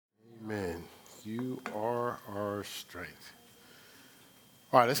You are our strength.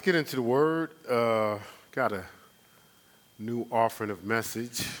 All right, let's get into the word. Got a new offering of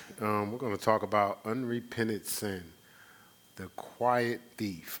message. We're going to talk about unrepentant sin, the quiet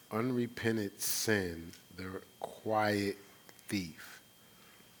thief. Unrepentant sin, the quiet thief.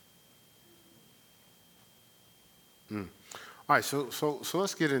 All right, so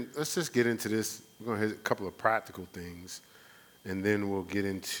let's get in. Let's just get into this. We're going to hit a couple of practical things, and then we'll get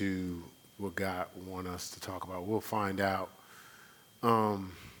into what God wants us to talk about. We'll find out.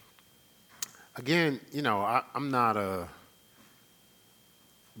 Again, I'm not a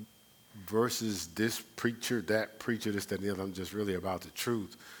versus this preacher, this, that, and the other. I'm just really about the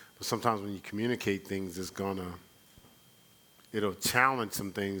truth. But sometimes when you communicate things, it'll challenge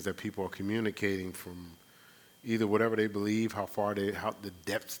some things that people are communicating from either whatever they believe, how the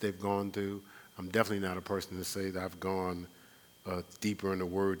depths they've gone through. I'm definitely not a person to say that I've gone deeper in the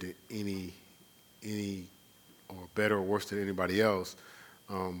word than any or better or worse than anybody else.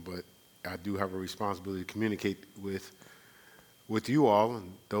 But I do have a responsibility to communicate with you all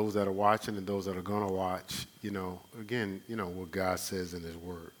and those that are watching and those that are going to watch, what God says in his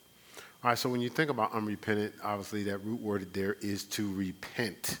word. All right, so when you think about unrepentant, obviously that root word there is to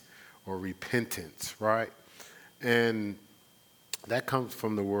repent or repentance, right? And that comes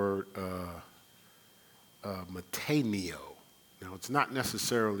from the word metanio. Now, it's not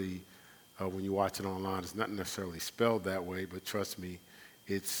necessarily, when you watch it online, it's not necessarily spelled that way, but trust me,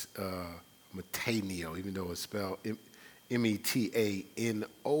 it's metanio, even though it's spelled M-E-T-A-N-O-E-O,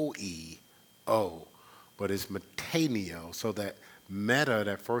 but it's metanio. So that meta,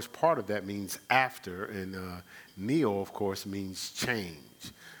 that first part of that means after, and neo, of course, means change.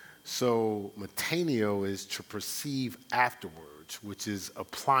 So metanio is to perceive afterwards, which is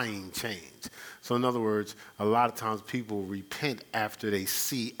applying change. So in other words, a lot of times people repent after they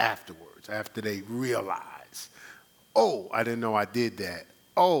see afterwards, after they realize, oh, I didn't know I did that.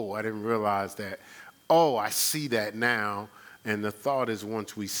 Oh, I didn't realize that. Oh, I see that now. And the thought is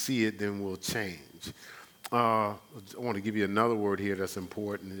once we see it, then we'll change. I want to give you another word here that's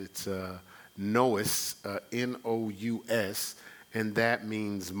important. It's nous, N-O-U-S, and that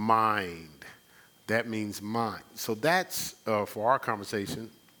means mind. That means mind. So that's, for our conversation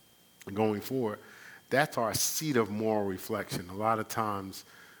going forward, that's our seat of moral reflection. A lot of times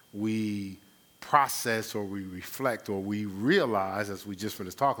we process or we reflect or we realize, as we just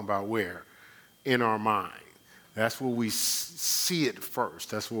finished talking about, where? In our mind. That's where we see it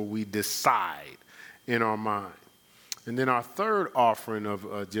first. That's where we decide in our mind. And then our third offering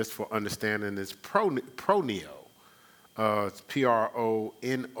of just for understanding is proneo. It's P-R-O-N-O-E-O,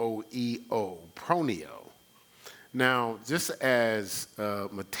 proneo. Now, just as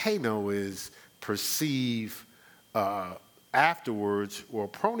metano is perceive afterwards, or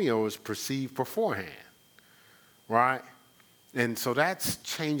proneo is perceived beforehand, right? And so that's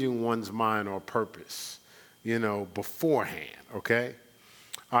changing one's mind or purpose, beforehand, okay?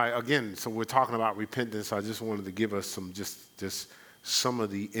 All right, again, so we're talking about repentance. I just wanted to give us some just some of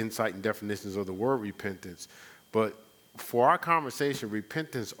the insight and definitions of the word repentance. But for our conversation,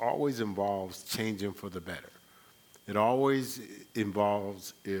 repentance always involves changing for the better. It always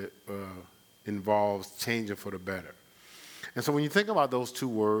involves changing for the better. And so when you think about those two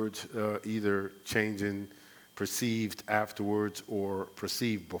words, either changing perceived afterwards or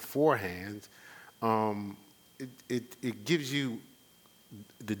perceived beforehand, it gives you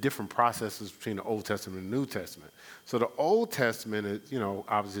the different processes between the Old Testament and the New Testament. So the Old Testament,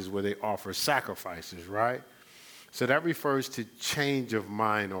 obviously is where they offer sacrifices, right? So that refers to change of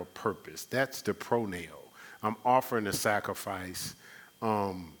mind or purpose. That's the proneo. I'm offering a sacrifice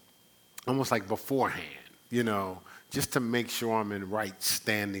almost like beforehand, just to make sure I'm in right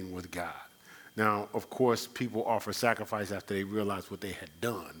standing with God. Now, of course, people offer sacrifice after they realize what they had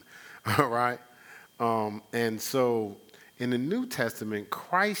done, all right? And so in the New Testament,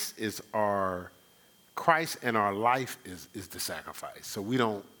 Christ and our life is the sacrifice. So we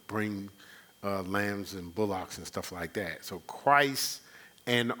don't bring lambs and bullocks and stuff like that. So Christ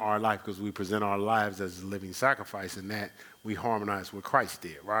and our life, because we present our lives as a living sacrifice, and that we harmonize what Christ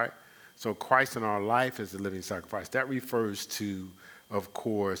did, right? So Christ and our life is a living sacrifice. That refers to, of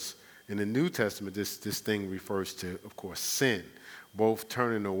course, in the New Testament, this thing refers to, of course, sin, both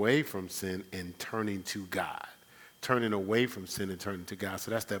turning away from sin and turning to God. Turning away from sin and turning to God. So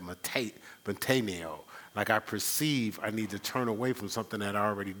that's that metaneo. Like I perceive I need to turn away from something that I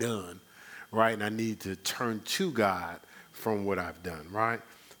already done, right? And I need to turn to God from what I've done, right?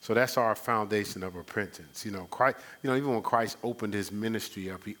 So that's our foundation of repentance. Christ, even when Christ opened his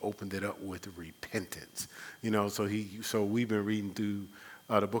ministry up, he opened it up with repentance. So we've been reading through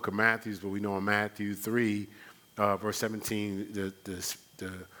the book of Matthew, but we know in Matthew 3, verse 17,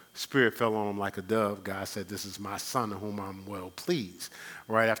 the Spirit fell on him like a dove. God said, this is my son in whom I'm well pleased.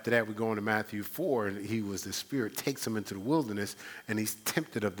 Right after that, we go into Matthew 4, and the Spirit takes him into the wilderness, and he's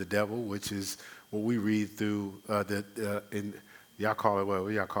tempted of the devil, which is what we read through, y'all call it, what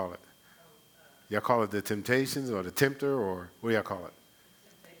do y'all call it? Y'all call it the temptations or the tempter, or what do y'all call it?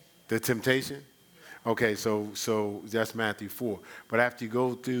 The temptation? Okay, so that's Matthew 4. But after you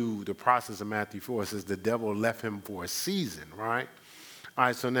go through the process of Matthew 4, it says the devil left him for a season, right? All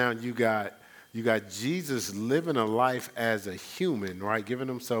right, so now you got Jesus living a life as a human, right? Giving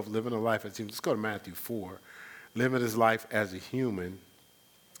himself, living a life as a human. Let's go to Matthew 4. Living his life as a human.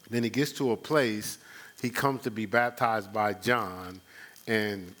 Then he gets to a place, he comes to be baptized by John,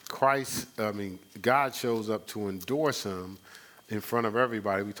 and God shows up to endorse him in front of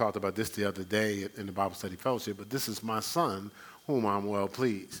everybody. We talked about this the other day in the Bible study fellowship, but this is my son whom I'm well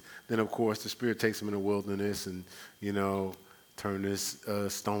pleased. Then, of course, the Spirit takes him in the wilderness and, turn this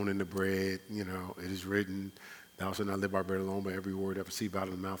stone into bread. It is written, thou shalt not live by bread alone, but every word that proceeds out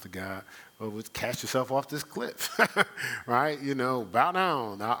of the mouth of God. Well, cast yourself off this cliff, right? Bow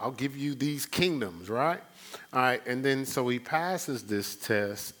down. I'll give you these kingdoms, right? All right, and then so he passes this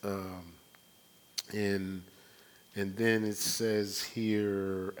test, and then it says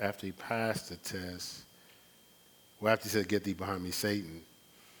here, after he passed the test, after he said, get thee behind me, Satan,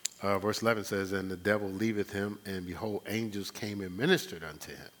 verse 11 says, and the devil leaveth him, and behold, angels came and ministered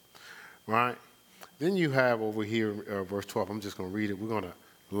unto him, right? Then you have over here, verse 12. I'm just going to read it. We're going to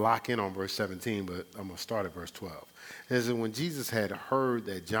lock in on verse 17, but I'm going to start at verse 12. It says, when Jesus had heard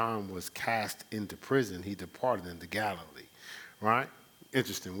that John was cast into prison, he departed into Galilee, right?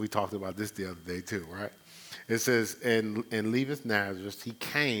 Interesting. We talked about this the other day too, right? It says, and leaveth Nazareth, he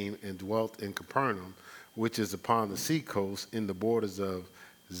came and dwelt in Capernaum, which is upon the seacoast in the borders of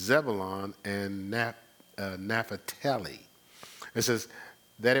Zebulun and Naphtali. It says,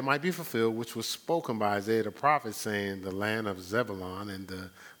 that it might be fulfilled, which was spoken by Isaiah the prophet, saying, the land of Zebulun and the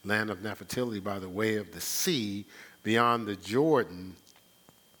land of Naphtali by the way of the sea, beyond the Jordan,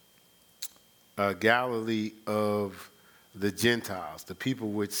 Galilee of the Gentiles, the people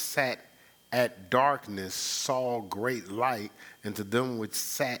which sat at darkness saw great light, and to them which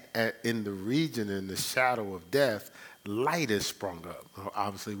sat in the region in the shadow of death, light is sprung up. Well,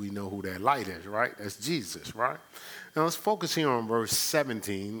 obviously, we know who that light is, right? That's Jesus, right? Now, let's focus here on verse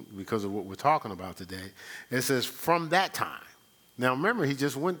 17 because of what we're talking about today. It says, from that time. Now, remember, he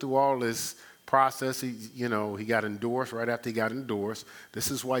just went through all this process. He got endorsed. Right after he got endorsed,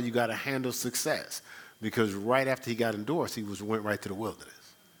 this is why you got to handle success, because right after he got endorsed, went right to the wilderness.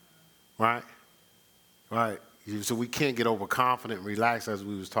 Right? Right. So we can't get overconfident and relaxed, as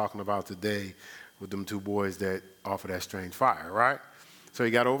we was talking about today with them two boys that offered that strange fire, right? So he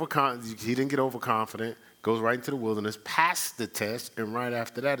didn't get overconfident, goes right into the wilderness, passed the test, and right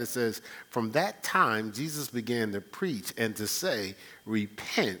after that it says, from that time Jesus began to preach and to say,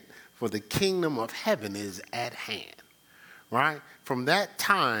 repent, for the kingdom of heaven is at hand. Right? From that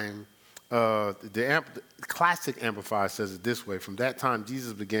time, the classic Amplifier says it this way: from that time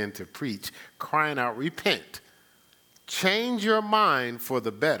Jesus began to preach, crying out, repent, change your mind for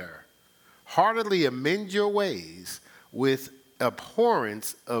the better, heartily amend your ways with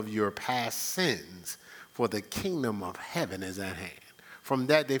abhorrence of your past sins, for the kingdom of heaven is at hand. From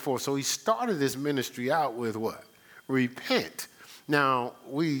that day forth. So he started this ministry out with what? Repent. Now,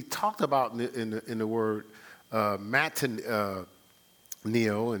 we talked about in the word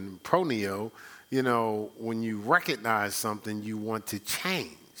neo and proneo, when you recognize something, you want to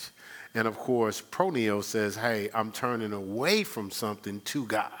change. And of course, proneo says, hey, I'm turning away from something to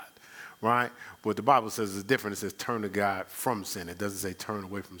God, right? But the Bible says it's different. It says turn to God from sin. It doesn't say turn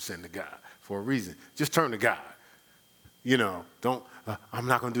away from sin to God for a reason. Just turn to God. Don't, I'm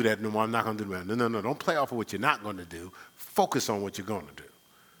not going to do that no more. I'm not going to do that. No. Don't play off of what you're not going to do. Focus on what you're going to do,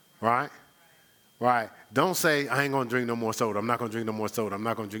 right? Right. Don't say, I ain't going to drink no more soda. I'm not going to drink no more soda. I'm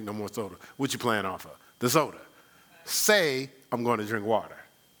not going to drink no more soda. What you playing off of? The soda. Say, I'm going to drink water.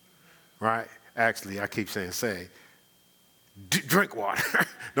 Right? Actually, I keep saying say. Drink water.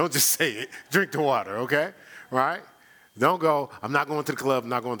 Don't just say it. Drink the water, okay? Right? Don't go, I'm not going to the club. I'm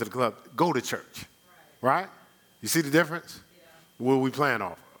not going to the club. Go to church. Right? You see the difference? Yeah. What are we playing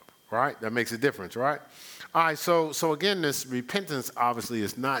off of? Right? That makes a difference, right? All right, so again, this repentance obviously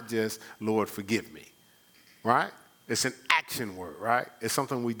is not just, Lord, forgive me, right? It's an action word, right? It's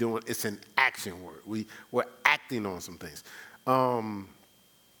something we're doing. It's an action word. We're acting on some things.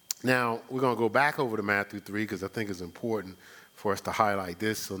 Now, we're going to go back over to Matthew 3 because I think it's important for us to highlight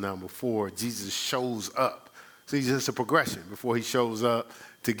this. So now before Jesus shows up. See, it's a progression before he shows up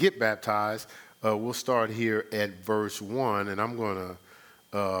to get baptized. We'll start here at verse 1, and I'm going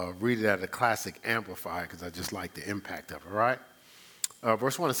to read it at a classic amplifier because I just like the impact of it, right?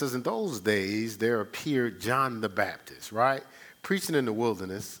 Verse 1, it says, in those days there appeared John the Baptist, right? Preaching in the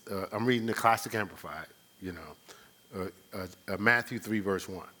wilderness. I'm reading the classic amplified, Matthew 3, verse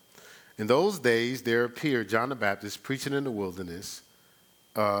 1. In those days there appeared John the Baptist preaching in the wilderness,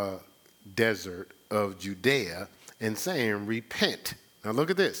 desert of Judea, and saying, repent. Now look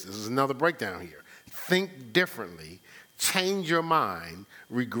at this. This is another breakdown here. Think differently, change your mind,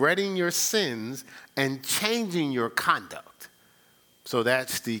 regretting your sins, and changing your conduct. So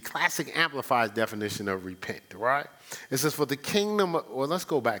that's the classic amplified definition of repent, right? It says, for the kingdom, well, let's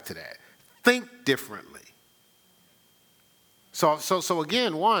go back to that. Think differently. So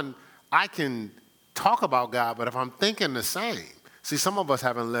again, one, I can talk about God, but if I'm thinking the same, see, some of us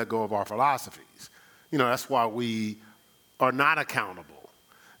haven't let go of our philosophies. That's why we are not accountable.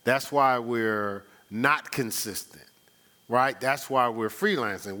 That's why we're not consistent, right? That's why we're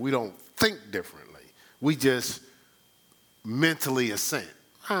freelancing. We don't think differently. We just mentally assent.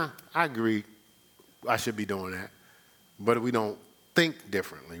 I agree. I should be doing that. But we don't think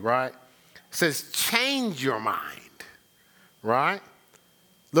differently, right? It says change your mind, right?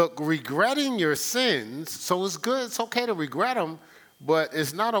 Look, regretting your sins, so it's good, it's okay to regret them, but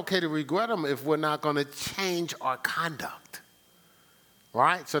it's not okay to regret them if we're not going to change our conduct,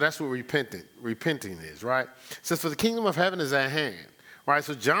 right? So that's what repenting is, right? It says, for the kingdom of heaven is at hand, right?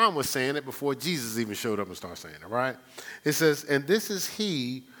 So John was saying it before Jesus even showed up and started saying it, right? It says, and this is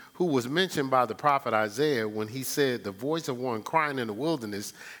he who was mentioned by the prophet Isaiah when he said, the voice of one crying in the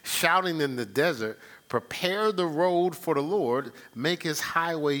wilderness, shouting in the desert, prepare the road for the Lord, make his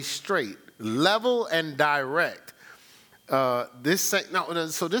highway straight, level and direct. So this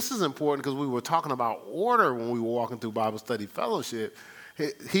is important because we were talking about order when we were walking through Bible Study Fellowship.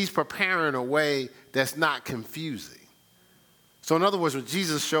 He's preparing a way that's not confusing. So in other words, when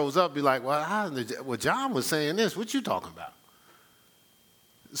Jesus shows up, be like, well, John was saying this. What you talking about?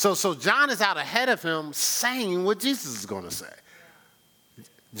 So John is out ahead of him saying what Jesus is going to say.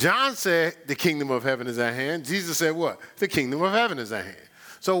 John said the kingdom of heaven is at hand. Jesus said what? The kingdom of heaven is at hand.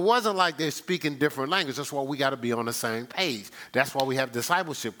 So it wasn't like they're speaking different languages. That's why we got to be on the same page. That's why we have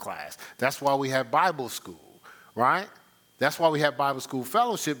discipleship class. That's why we have Bible school, right? That's why we have Bible school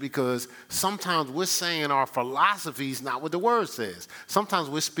fellowship, because sometimes we're saying our philosophies, not what the word says. Sometimes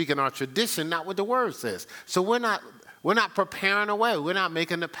we're speaking our tradition, not what the word says. So we're not preparing a way. We're not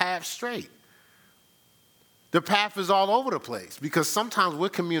making the path straight. The path is all over the place because sometimes we're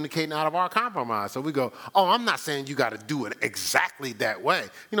communicating out of our compromise. So we go, oh, I'm not saying you got to do it exactly that way.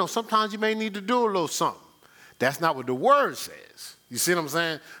 Sometimes you may need to do a little something. That's not what the word says. You see what I'm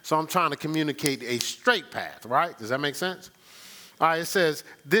saying? So I'm trying to communicate a straight path, right? Does that make sense? All right, it says,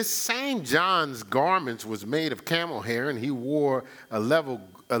 this same John's garments was made of camel hair, and he wore a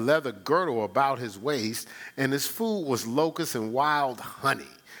leather girdle about his waist, and his food was locusts and wild honey.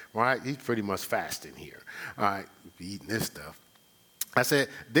 Right? He's pretty much fasting here. All right, eating this stuff. I said,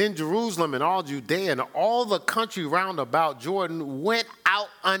 then Jerusalem and all Judea and all the country round about Jordan went out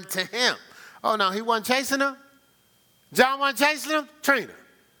unto him. Oh, no, he wasn't chasing them? John wasn't chasing them? Trina.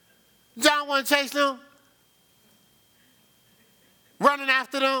 John wasn't chasing them? Running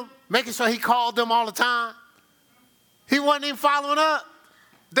after them? Making sure he called them all the time? He wasn't even following up?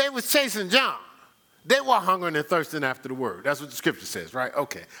 They was chasing John. They were hungering and thirsting after the word. That's what the scripture says, right?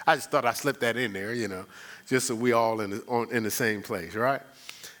 Okay. I just thought I slipped that in there, just so we all in the same place, right?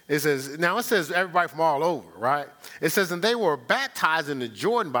 It says everybody from all over, right? It says, and they were baptized in the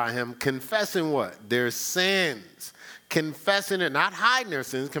Jordan by him, confessing what? Their sins. Confessing it, not hiding their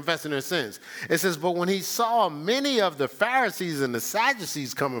sins, confessing their sins. It says, but when he saw many of the Pharisees and the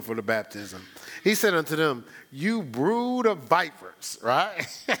Sadducees coming for the baptism, he said unto them, you brood of vipers, right?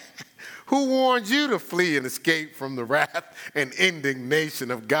 Who warned you to flee and escape from the wrath and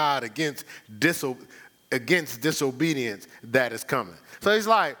indignation of God against disobedience that is coming? So he's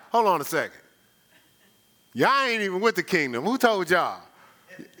like, hold on a second. Y'all ain't even with the kingdom. Who told y'all?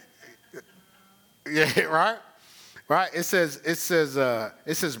 Yeah, right? Right? It says,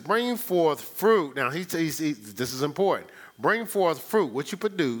 bring forth fruit. Now, this is important. Bring forth fruit. What you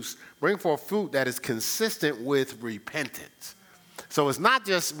produce, bring forth fruit that is consistent with repentance. So it's not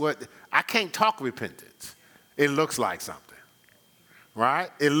just I can't talk repentance. It looks like something, right?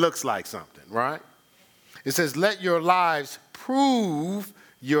 It looks like something, right? It says, let your lives prove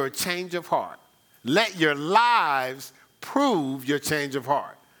your change of heart. Let your lives prove your change of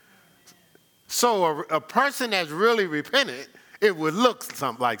heart. So a person that's really repentant, it would look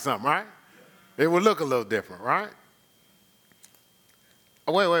like something, right? It would look a little different, right?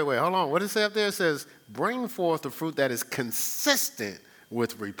 Oh, wait, hold on. What does it say up there? It says, bring forth the fruit that is consistent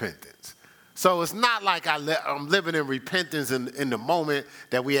with repentance. So it's not like I'm living in repentance in the moment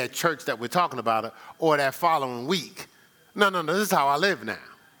that we had church that we're talking about it, or that following week. No, this is how I live now.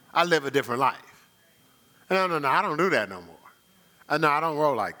 I live a different life. No, I don't do that no more. No, I don't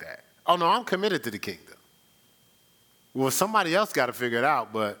roll like that. Oh, no, I'm committed to the kingdom. Well, somebody else got to figure it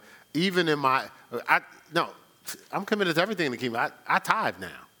out, but even in I'm committed to everything in the kingdom. I tithe now.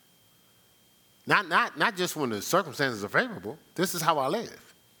 Not just when the circumstances are favorable. This is how I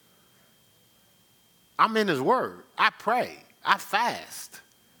live. I'm in his word. I pray. I fast.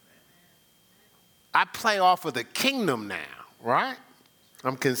 I play off of the kingdom now, right?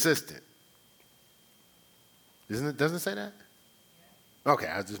 I'm consistent. Doesn't it say that? Okay,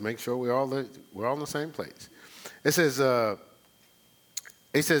 I'll just make sure we're all in the same place. It says,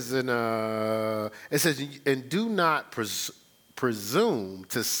 and do not presume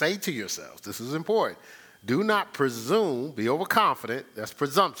to say to yourselves, this is important, do not presume, be overconfident, that's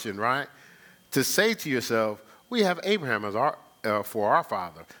presumption, right? To say to yourself, we have Abraham as for our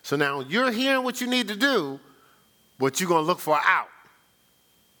father. So now you're hearing what you need to do, but you're going to look for out.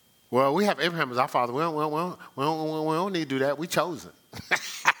 Well, we have Abraham as our father. We don't need to do that. We chosen.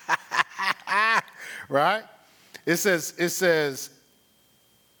 Right? It says,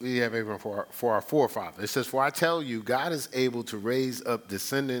 we have Abraham for our forefather. It says, for I tell you, God is able to raise up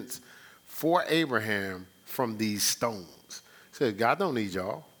descendants for Abraham from these stones. It says, God don't need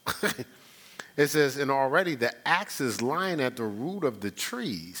y'all. It says, and already the axe is lying at the root of the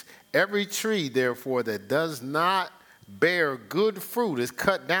trees. Every tree, therefore, that does not bear good fruit is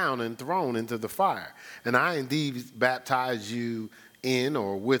cut down and thrown into the fire. And I indeed baptize you in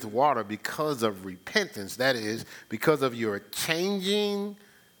or with water because of repentance. That is, because of your changing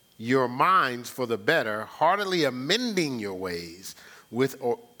your minds for the better, heartily amending your ways with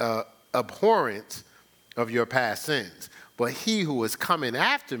abhorrence of your past sins. But he who is coming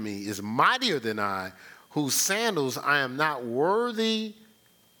after me is mightier than I, whose sandals I am not worthy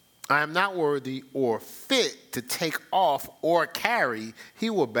or fit to take off or carry. He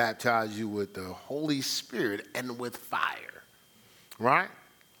will baptize you with the Holy Spirit and with fire. Right?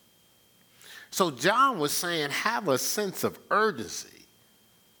 So John was saying, have a sense of urgency.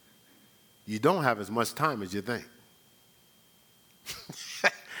 You don't have as much time as you think.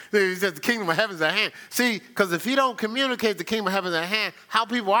 He says the kingdom of heaven is at hand. See, because if he don't communicate the kingdom of heaven is at hand, how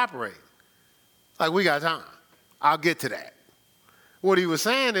people operate? Like, we got time. I'll get to that. What he was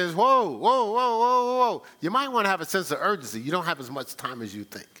saying is, whoa. You might want to have a sense of urgency. You don't have as much time as you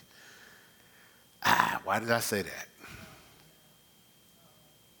think. Why did I say that?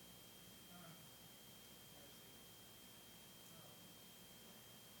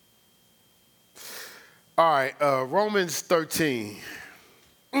 All right, Romans 13.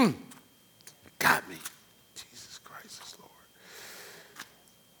 Got me. Jesus Christ is Lord.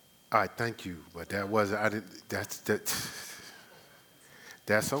 All right, thank you. But that wasn't, that's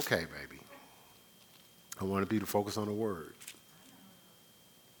okay, baby. I want to be the focus on the word.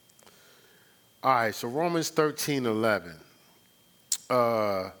 All right, so Romans 13:11.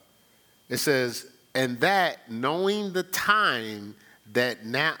 It says, and that knowing the time that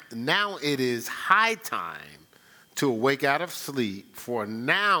now it is high time to awake out of sleep, for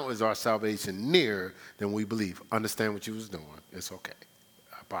now is our salvation nearer than we believe. Understand what you was doing. It's okay.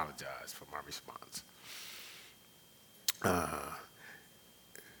 I apologize for my response.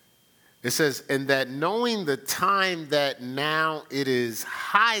 It says, and that knowing the time that now it is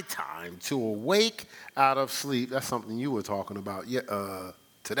high time to awake out of sleep. That's something you were talking about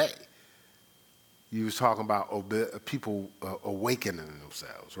today. You was talking about people awakening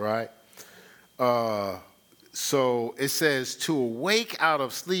themselves, right? So it says, to awake out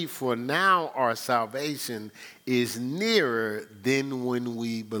of sleep, for now our salvation is nearer than when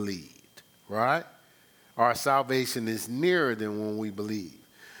we believed, right? Our salvation is nearer than when we believed.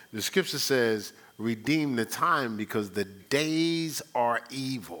 The scripture says, redeem the time because the days are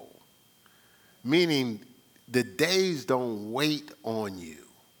evil. Meaning the days don't wait on you.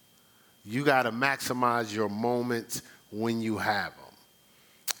 You got to maximize your moments when you have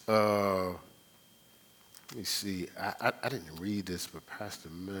them. Let me see. I didn't read this, but Pastor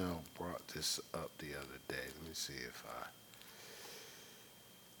Mel brought this up the other day. Let me see if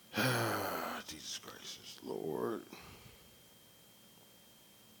Jesus Christ is Lord.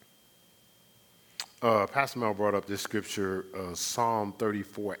 Pastor Mel brought up this scripture, Psalm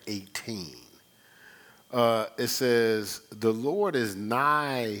 34:18. It says, the Lord is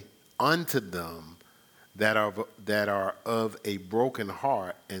nigh unto them that are of a broken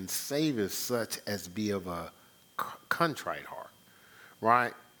heart, and saveth such as be of a contrite heart.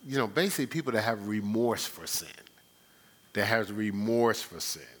 Right? Basically people that have remorse for sin. That has remorse for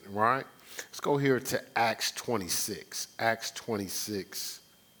sin, right? Let's go here to Acts 26. Acts 26.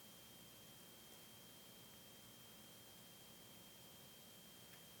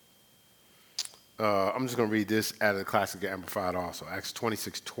 I'm just going to read this out of the Classic Amplified also. Acts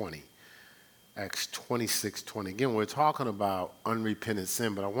 26:20. Acts 26:20. Again, we're talking about unrepentant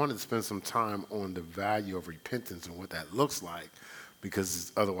sin, but I wanted to spend some time on the value of repentance and what that looks like,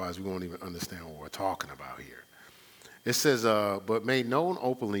 because otherwise we won't even understand what we're talking about here. It says, but made known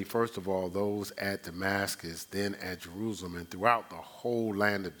openly, first of all, those at Damascus, then at Jerusalem, and throughout the whole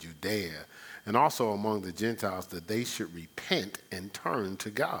land of Judea, and also among the Gentiles, that they should repent and turn to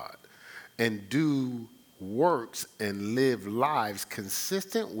God, and do works and live lives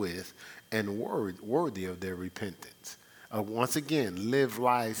consistent with and worthy of their repentance. Once again, live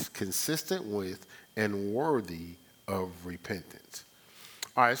lives consistent with and worthy of repentance.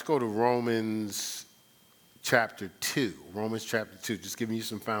 All right, let's go to Romans chapter 2. Romans chapter 2, just giving you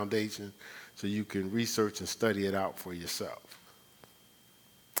some foundation so you can research and study it out for yourself.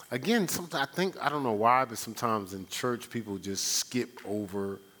 Again, sometimes I don't know why, but sometimes in church people just skip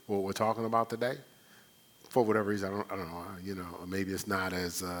over what we're talking about today for whatever reason. I don't know, maybe it's not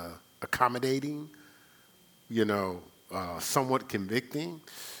as accommodating, somewhat convicting.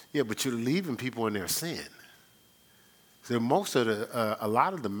 Yeah, but you're leaving people in their sin. So a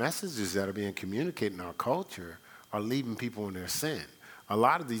lot of the messages that are being communicated in our culture are leaving people in their sin. A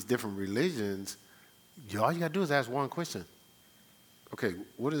lot of these different religions, all you got to do is ask one question. Okay,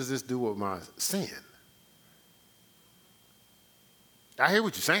 what does this do with my sin? I hear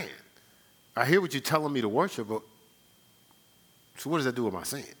what you're saying. I hear what you're telling me to worship, but so what does that do with my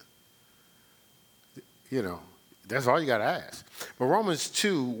sin? That's all you got to ask. But Romans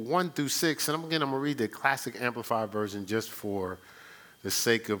 2, 1 through 6, and I'm going to read the Classic Amplified version just for the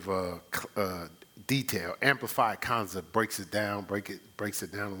sake of detail. Amplified concept breaks it down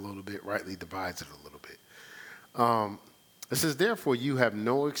a little bit, rightly divides it a little bit. It says, therefore you have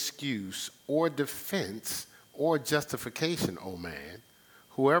no excuse or defense or justification, O man,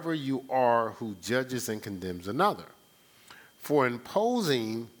 whoever you are who judges and condemns another. For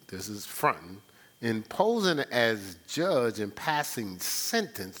imposing, this is fronting, imposing as judge and passing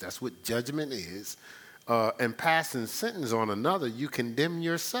sentence, that's what judgment is, and passing sentence on another, you condemn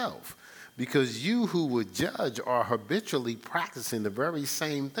yourself, because you who would judge are habitually practicing the very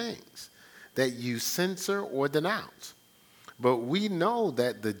same things that you censor or denounce. But we know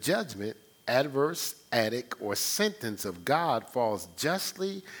that the judgment, adverse, edict, or sentence of God falls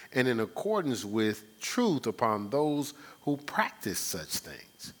justly and in accordance with truth upon those who practice such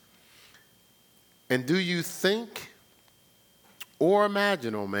things. And do you think or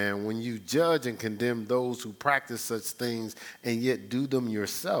imagine, O man, when you judge and condemn those who practice such things and yet do them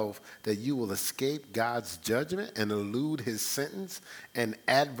yourself, that you will escape God's judgment and elude his sentence and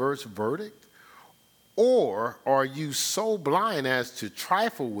adverse verdict? Or are you so blind as to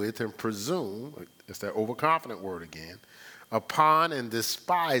trifle with and presume, that's that overconfident word again, upon and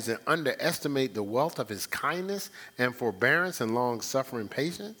despise and underestimate the wealth of his kindness and forbearance and long-suffering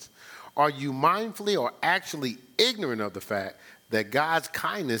patience? Are you mindfully or actually ignorant of the fact that God's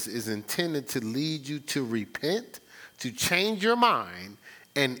kindness is intended to lead you to repent, to change your mind,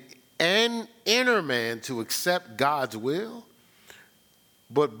 and inner man to accept God's will?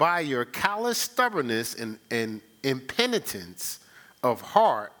 But by your callous stubbornness and impenitence of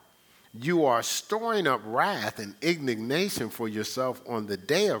heart, you are storing up wrath and indignation for yourself on the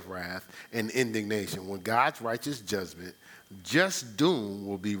day of wrath and indignation, when God's righteous judgment, just doom,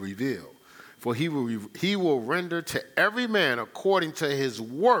 will be revealed. For he will render to every man according to his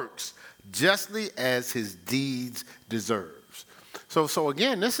works, justly as his deeds deserves. So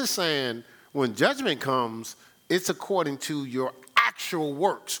again, this is saying when judgment comes, it's according to your actual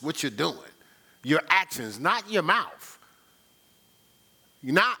works, what you're doing, your actions, not your mouth.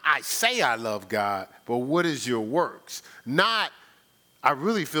 Not, I say I love God, but what is your works? Not, I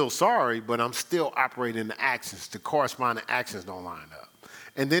really feel sorry, but I'm still operating the actions. The corresponding actions don't line up.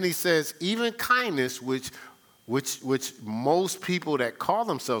 And then he says, even kindness, which most people that call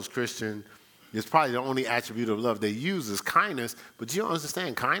themselves Christian, is probably the only attribute of love they use is kindness. But you don't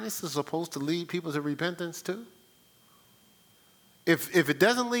understand, kindness is supposed to lead people to repentance too. If it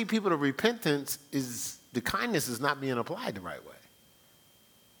doesn't lead people to repentance, the kindness is not being applied the right way.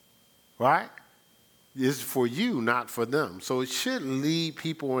 Right? It's for you, not for them. So it should lead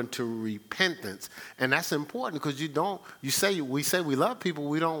people into repentance. And that's important because we say we love people,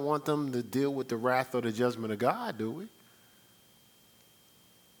 we don't want them to deal with the wrath or the judgment of God, do we?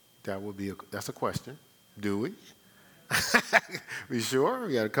 That's a question. Do we? We sure?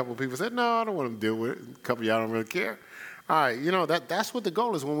 We got a couple of people said, no, I don't want them to deal with it. A couple of y'all don't really care. All right, that's what the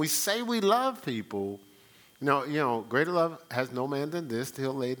goal is. When we say we love people, greater love has no man than this,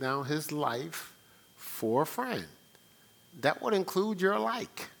 he'll lay down his life for a friend. That would include your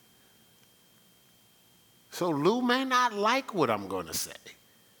like. So Lou may not like what I'm going to say,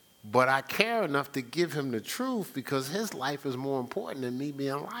 but I care enough to give him the truth because his life is more important than me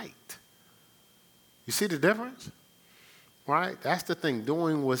being liked. You see the difference? Right? That's the thing,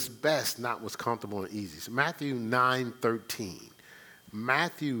 doing what's best, not what's comfortable and easy. So Matthew 9:13.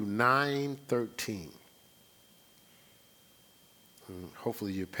 Matthew 9:13.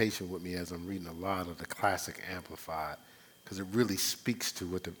 Hopefully you're patient with me as I'm reading a lot of the Classic Amplified because it really speaks to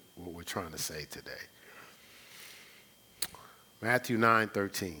what we're trying to say today. Matthew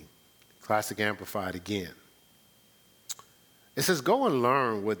 9:13. Classic Amplified again. It says, go and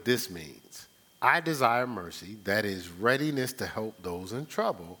learn what this means. I desire mercy, that is readiness to help those in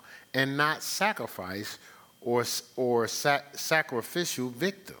trouble, and not sacrifice or sacrificial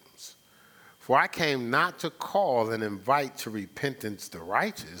victims. For I came not to call and invite to repentance the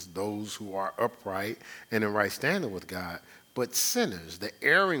righteous, those who are upright and in right standing with God, but sinners, the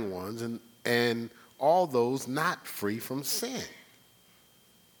erring ones, and all those not free from sin.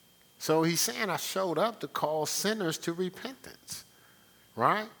 So he's saying I showed up to call sinners to repentance,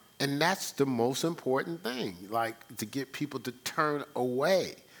 right? And that's the most important thing, like to get people to turn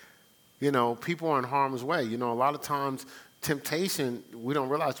away. People are in harm's way. A lot of times temptation, we don't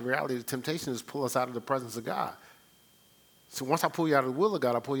realize the reality of temptation is pull us out of the presence of God. So once I pull you out of the will of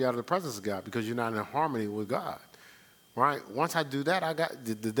God, I pull you out of the presence of God because you're not in harmony with God, right? Once I do that,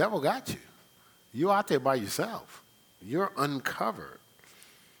 the devil got you. You're out there by yourself. You're uncovered.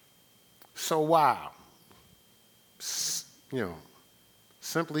 So wow,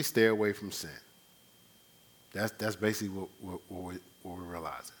 simply stay away from sin. That's basically what we're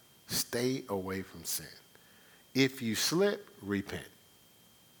realizing. Stay away from sin. If you slip, repent.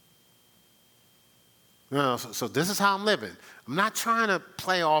 So this is how I'm living. I'm not trying to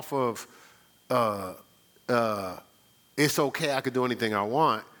play off of it's okay, I could do anything I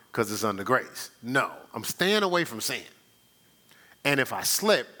want because it's under grace. No, I'm staying away from sin. And if I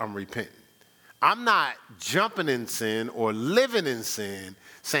slip, I'm repenting. I'm not jumping in sin or living in sin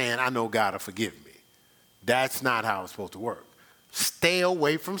saying, I know God will forgive me. That's not how it's supposed to work. Stay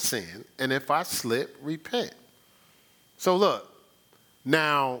away from sin, and if I slip, repent. So look,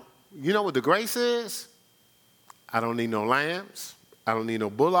 now, you know what the grace is? I don't need no lambs. I don't need no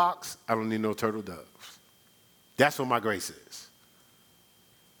bullocks. I don't need no turtle doves. That's what my grace is.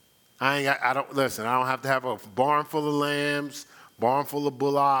 I don't have to have a barn full of lambs, barn full of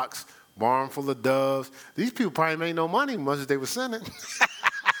bullocks, barn full of doves. These people probably made no money much as they were sinning.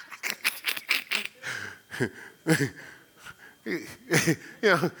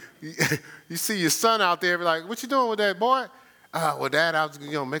 You see your son out there, be like, what you doing with that, boy? Well, Dad, I was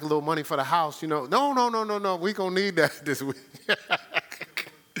make a little money for the house. No, we gonna need that this week.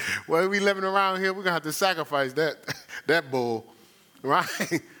 Well, we living around here, we're gonna have to sacrifice that bull, right?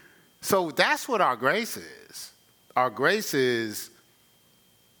 So that's what our grace is. Our grace is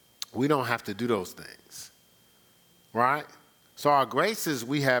we don't have to do those things, right? So our grace is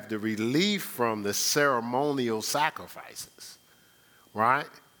we have the relief from the ceremonial sacrifices, right?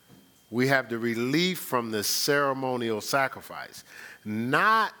 We have the relief from the ceremonial sacrifice,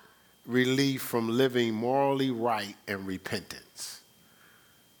 not relief from living morally right and repentance.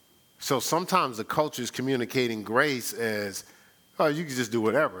 So sometimes the culture is communicating grace as, oh, you can just do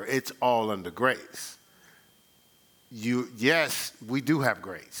whatever. It's all under grace. Yes, we do have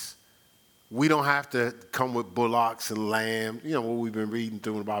grace. We don't have to come with bullocks and lambs, what we've been reading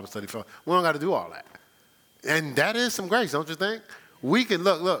through in the Bible study. We don't got to do all that. And that is some grace, don't you think? We can,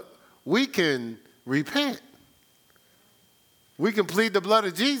 we can repent. We can plead the blood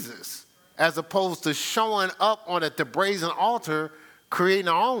of Jesus as opposed to showing up on at the brazen altar creating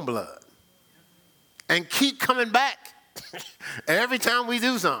our own blood. And keep coming back every time we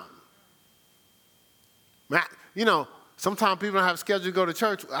do something. Sometimes people don't have a schedule to go to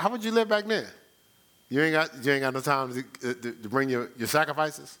church. How would you live back then? You ain't got no time to bring your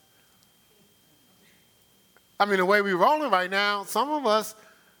sacrifices? I mean, the way we're rolling right now, some of us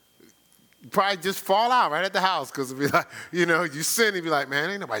probably just fall out right at the house because it'd be like, you sin and be like, man,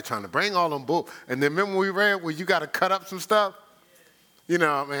 ain't nobody trying to bring all them bull. And then remember when we read where you got to cut up some stuff? You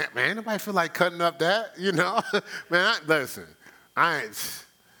know, man, anybody feel like cutting up that? You know, man, listen, I ain't,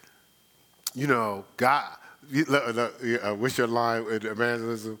 you know, God, what's your line with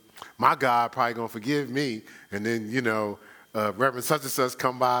evangelism? My God probably going to forgive me. And then, you know, Reverend such and such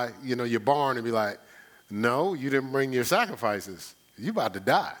come by, you know, your barn and be like, no, you didn't bring your sacrifices. You about to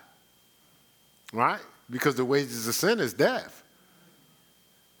die, right? Because the wages of sin is death.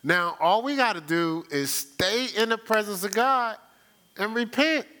 Now, all we got to do is stay in the presence of God and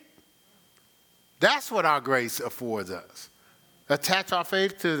repent. That's what our grace affords us. Attach our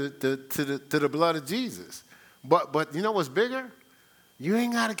faith to the blood of Jesus. But you know what's bigger? You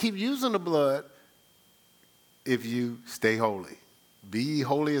ain't got to keep using the blood if you stay holy. Be ye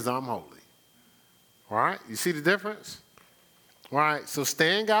holy as I'm holy. All right? You see the difference? All right? So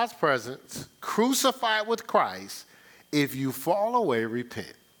stay in God's presence, crucified with Christ. If you fall away,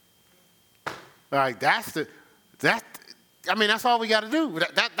 repent. All right? That's all we got to do.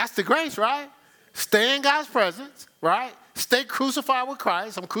 That's the grace, right? Stay in God's presence, right? Stay crucified with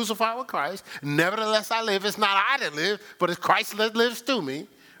Christ. I'm crucified with Christ. Nevertheless, I live. It's not I that live, but it's Christ that lives through me,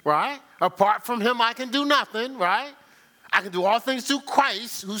 right? Apart from him, I can do nothing, right? I can do all things through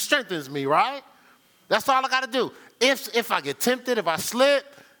Christ who strengthens me, right? That's all I got to do. If I get tempted, if I slip,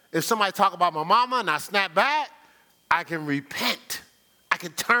 if somebody talk about my mama and I snap back, I can repent. I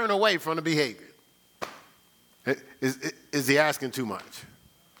can turn away from the behavior. Is he asking too much?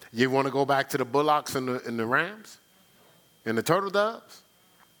 You want to go back to the bullocks and the rams? And the turtle doves?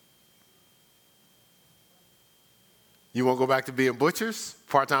 You want to go back to being butchers?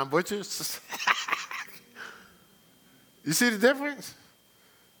 Part-time butchers? You see the difference?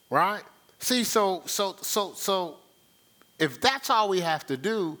 Right? See, so if that's all we have to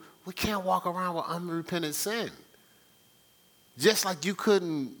do, we can't walk around with unrepentant sin. Just like you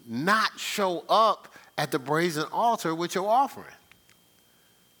couldn't not show up at the brazen altar with your offering.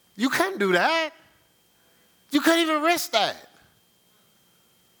 You couldn't do that. You couldn't even risk that.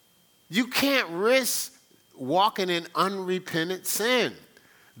 You can't risk walking in unrepentant sin.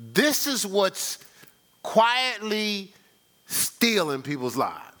 This is what's quietly stealing people's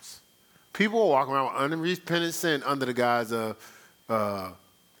lives. People are walking around with unrepentant sin under the guise of,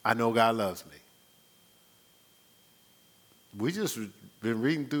 I know God loves me. We just been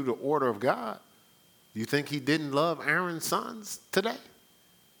reading through the order of God. You think he didn't love Aaron's sons today?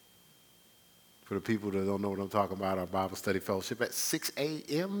 For the people that don't know what I'm talking about, our Bible study fellowship at 6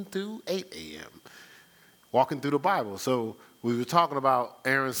 a.m. to 8 a.m. Walking through the Bible. So we were talking about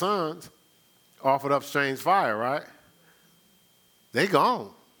Aaron's sons offered up strange fire, right? They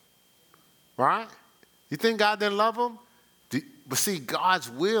gone, right? You think God didn't love them? But see, God's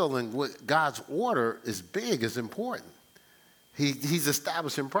will and what God's order is big, is important. He's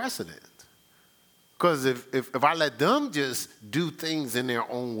establishing precedent. Because if I let them just do things in their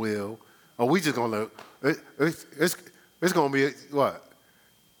own will, are we just going to, it's going to be, what?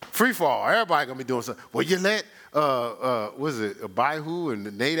 Free fall. Everybody going to be doing something. Well, you let, Abihu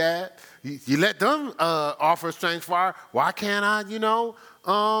and Nadab, you let them offer a strange fire. Why can't I,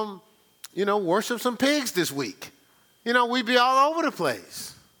 worship some pigs this week? We'd be all over the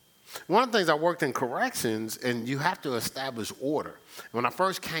place. One of the things I worked in corrections, and you have to establish order. When I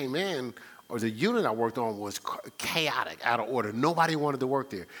first came in, or the unit I worked on was chaotic, out of order. Nobody wanted to work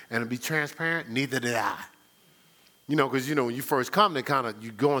there. And to be transparent, neither did I. Because, when you first come,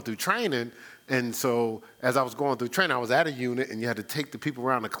 you're going through training. And so as I was going through training, I was at a unit, and you had to take the people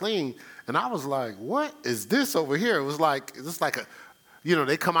around to clean. And I was like, what is this over here? It was like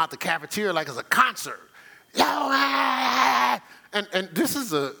they come out the cafeteria like it's a concert. And this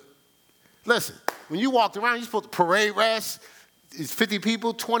is listen, when you walked around, you're supposed to parade rest. It's 50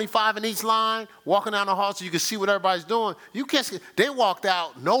 people, 25 in each line, walking down the hall so you can see what everybody's doing. You can't see. They walked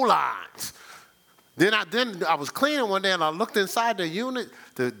out, no lines. Then I was cleaning one day and I looked inside the unit.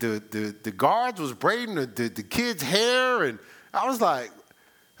 The guards was braiding the kids' hair, and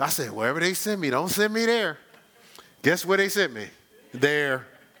I said, wherever they send me, don't send me there. Guess where they sent me? There.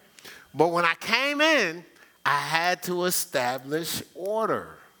 But when I came in, I had to establish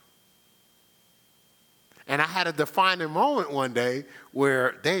order. And I had a defining moment one day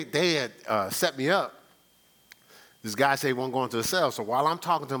where they had set me up. This guy said he wasn't going to a cell. So while I'm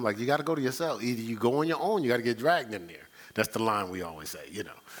talking to him, you got to go to your cell. Either you go on your own, you got to get dragged in there. That's the line we always say,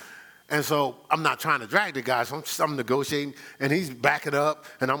 And so I'm not trying to drag the guy, so I'm negotiating, and he's backing up,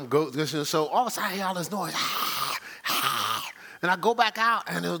 and I'm going. So all of a sudden I hear all this noise. And I go back out,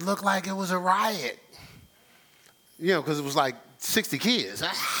 and it looked like it was a riot. Because it was like 60 kids.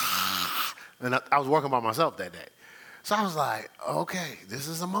 And I was working by myself that day. So I was like, okay, this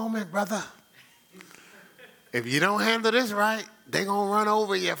is a moment, brother. if you don't handle this right, they're going to run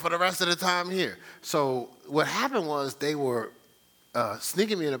over you for the rest of the time here. So what happened was they were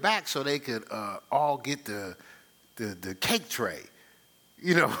sneaking me in the back so they could all get the cake tray.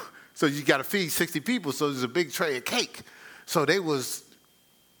 You know, so you got to feed 60 people, so there's a big tray of cake. So they was,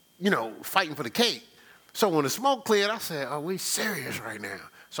 fighting for the cake. So when the smoke cleared, I said, are we serious right now?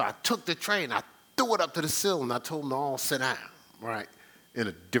 So I took the tray and I threw it up to the ceiling and I told them to all sit down, right? In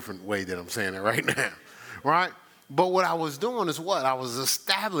a different way than I'm saying it right now, right? But what I was doing is what? I was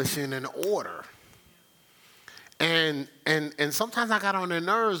establishing an order. And sometimes I got on their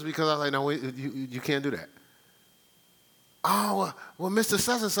nerves because I was like, no, you can't do that. Oh, well, Mr.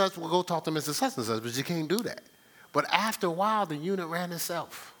 Such and Such, we'll go talk to Mr. Such and Such, but you can't do that. But after a while, the unit ran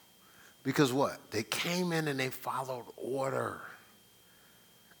itself. Because what? They came in and they followed order.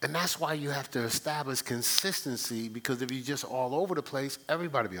 And that's why you have to establish consistency, because if you're just all over the place,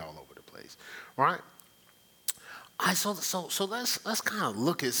 everybody be all over the place, right? All right, so let's kind of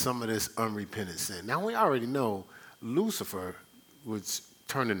look at some of this unrepentant sin. Now, we already know Lucifer was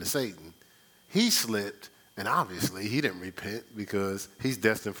turned into Satan. He slipped, and obviously he didn't repent because he's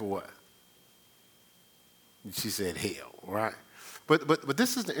destined for what? She said hell, right? But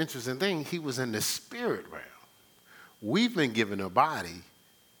this is the interesting thing. He was in the spirit realm. We've been given a body,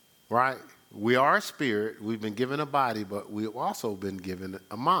 right? We are a spirit. We've been given a body, but we've also been given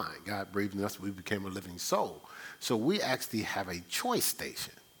a mind. God breathed in us. We became a living soul. So we actually have a choice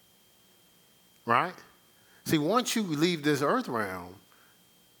station, right? See, once you leave this earth realm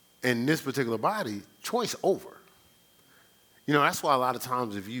in this particular body, choice over. That's why a lot of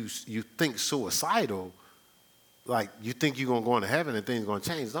times if you think suicidal, like you think you're going to go into heaven and things are going to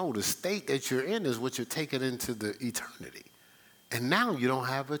change. No, the state that you're in is what you're taking into the eternity. And now you don't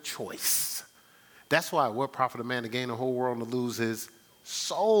have a choice. That's why what profit a man to gain the whole world and to lose his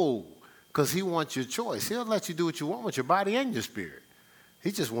soul? Because he wants your choice. He'll let you do what you want with your body and your spirit.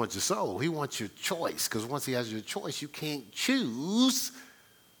 He just wants your soul. He wants your choice. Because once he has your choice, you can't choose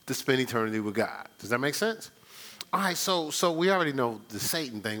to spend eternity with God. Does that make sense? All right, so we already know the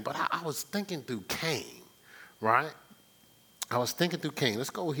Satan thing, but I was thinking through Cain, right? I was thinking through Cain. Let's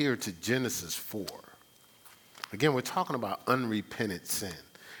go here to Genesis 4. Again, we're talking about unrepentant sin.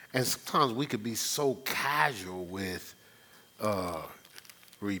 And sometimes we could be so casual with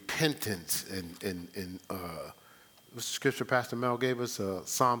repentance and what's the scripture Pastor Mel gave us?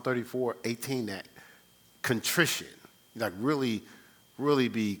 Psalm 34:18, that contrition. Like really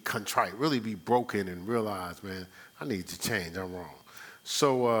be contrite, really be broken and realize, man, I need to change. I'm wrong.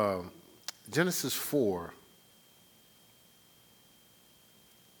 So Genesis 4,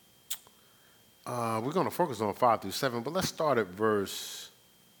 we're going to focus on 5 through 7, but let's start at verse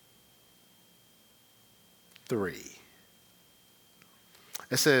 3.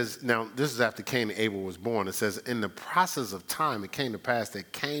 It says, now this is after Cain and Abel was born. It says, in the process of time, it came to pass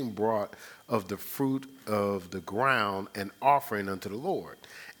that Cain brought of the fruit of the ground an offering unto the Lord.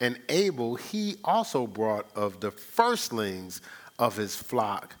 And Abel, he also brought of the firstlings of his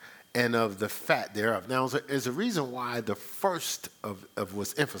flock and of the fat thereof. Now, there's a reason why the first of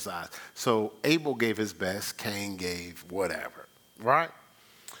was emphasized. So Abel gave his best, Cain gave whatever, right?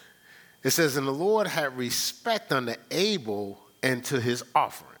 It says, and the Lord had respect unto Abel and to his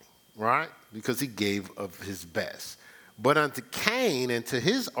offering, right? Because he gave of his best. But unto Cain and to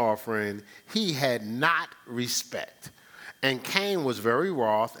his offering, he had not respect. And Cain was very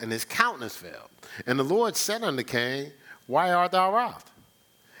wroth, and his countenance fell. And the Lord said unto Cain, why art thou wroth?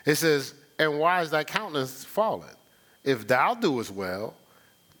 It says, and why is thy countenance fallen? If thou doest well,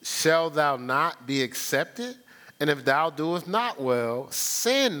 shall thou not be accepted? And if thou doest not well,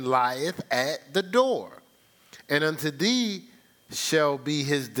 sin lieth at the door. And unto thee shall be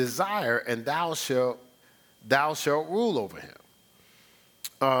his desire, and thou shalt rule over him.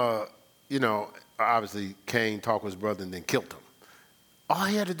 Obviously, Cain talked with his brother and then killed him. All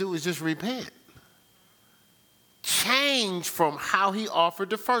he had to do was just repent. Change from how he offered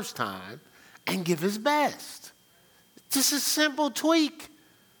the first time and give his best. Just a simple tweak.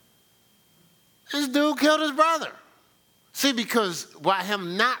 This dude killed his brother. See, because by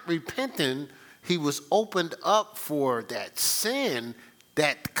him not repenting, he was opened up for that sin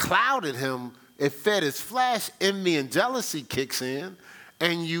that clouded him. It fed his flesh. Envy and jealousy kicks in,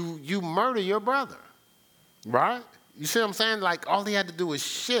 and you murder your brother, right? You see what I'm saying? Like, all he had to do was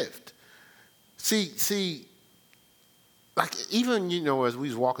shift. See, like, even, as we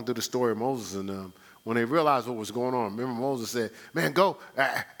was walking through the story of Moses and them, when they realized what was going on, remember Moses said, man, go,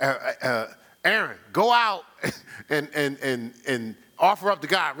 Aaron, go out and offer up to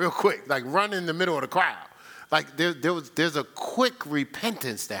God real quick, like run in the middle of the crowd. Like there's a quick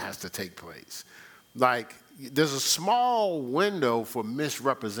repentance that has to take place. Like, there's a small window for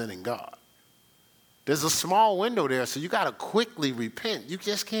misrepresenting God. There's a small window there, so you got to quickly repent. You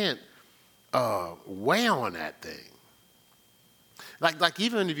just can't weigh on that thing. Like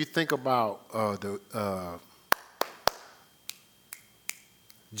even if you think about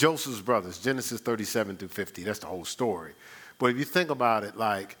Joseph's brothers, Genesis 37 through 50, that's the whole story. But if you think about it,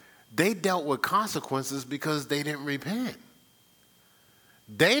 like, they dealt with consequences because they didn't repent.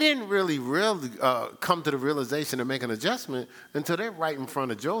 They didn't really come to the realization to make an adjustment until they're right in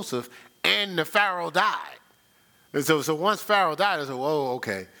front of Joseph and the Pharaoh died. And so once Pharaoh died, I said, whoa,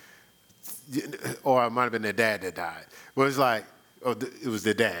 okay. Or it might have been their dad that died. But it's like, oh, it was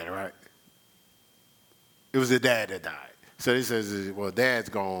their dad, right? It was their dad that died. So he says, well, dad's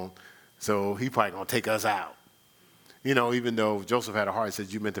gone, so he probably going to take us out. You know, even though Joseph had a heart, he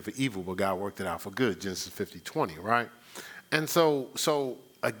said, you meant it for evil, but God worked it out for good, Genesis 50:20, right? And so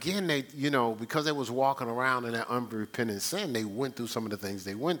again, they, you know, because they was walking around in that unrepentant sin, they went through some of the things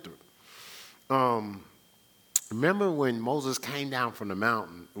they went through. Remember when Moses came down from the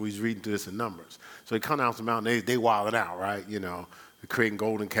mountain? We was reading through this in Numbers. So he come down from the mountain, they wilded out, right? You know, creating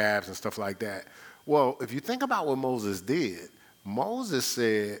golden calves and stuff like that. Well, if you think about what Moses did, Moses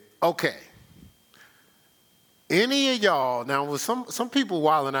said, okay, any of y'all, now with some people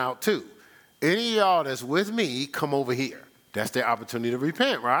wilding out too, any of y'all that's with me, come over here. That's their opportunity to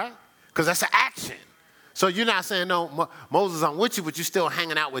repent, right? Because that's an action. So you're not saying, no, Moses, I'm with you, but you're still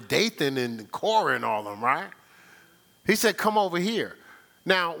hanging out with Dathan and Korah and all of them, right? He said, come over here.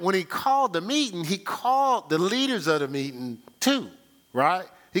 Now, when he called the meeting, he called the leaders of the meeting too, right?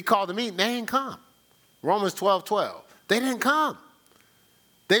 He called the meeting. They didn't come. Romans 12:12. They didn't come.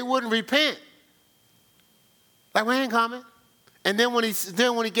 They wouldn't repent. Like, we ain't coming. And then when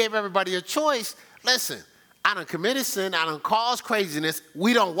he gave everybody a choice, listen, I done committed sin, I done caused craziness,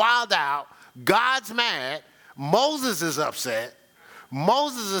 we done wild out, God's mad, Moses is upset,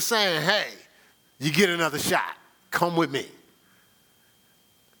 Moses is saying, hey, you get another shot, come with me.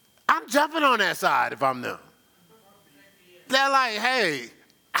 I'm jumping on that side if I'm them. They're like, hey,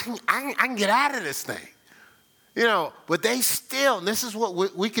 I can get out of this thing. You know, but they still, and this is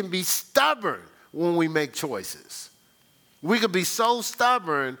what we can be stubborn when we make choices. We could be so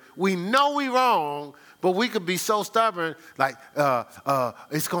stubborn, we know we're wrong, but we could be so stubborn, like,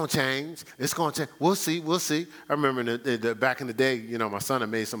 it's going to change. It's going to change. We'll see. I remember back in the day, you know, my son had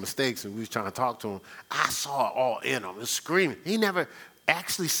made some mistakes, and we was trying to talk to him. I saw it all in him. It was screaming. He never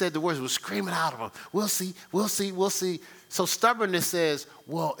actually said the words. It was screaming out of him. We'll see. So stubbornness says,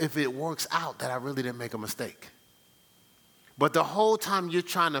 well, if it works out, that I really didn't make a mistake. But the whole time you're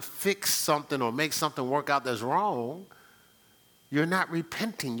trying to fix something or make something work out that's wrong, you're not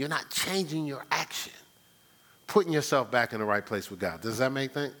repenting. You're not changing your action, putting yourself back in the right place with God. Does that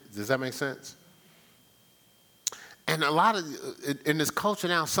make sense? And a lot of, in this culture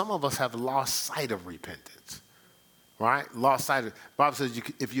now, some of us have lost sight of repentance, right? Lost sight of, the Bible says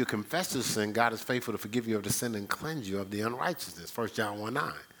if you confess your sin, God is faithful to forgive you of the sin and cleanse you of the unrighteousness, 1 John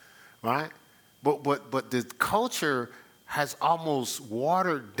 1:9, right? But the culture has almost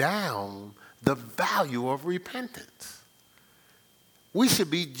watered down the value of repentance. We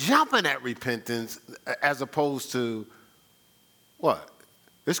should be jumping at repentance as opposed to, what?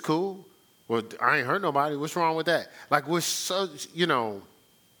 It's cool. Well, I ain't hurt nobody. What's wrong with that? Like, we're so, you know,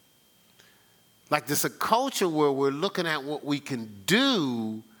 like there's a culture where we're looking at what we can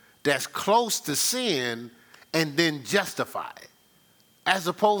do that's close to sin and then justify it. As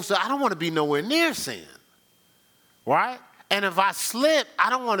opposed to, I don't want to be nowhere near sin. Right? And if I slip,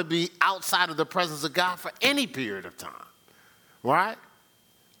 I don't want to be outside of the presence of God for any period of time. Right?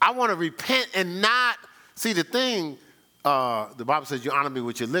 I want to repent and not, see the thing, the Bible says you honor me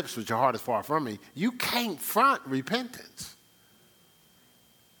with your lips, but your heart is far from me. You can't front repentance.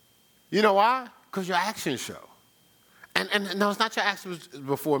 You know why? Because your actions show. And no, it's not your actions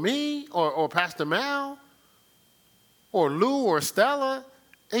before me or Pastor Mel or Lou or Stella.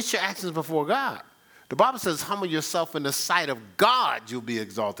 It's your actions before God. The Bible says, humble yourself in the sight of God, you'll be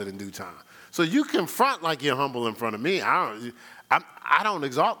exalted in due time. So you confront like you're humble in front of me. I don't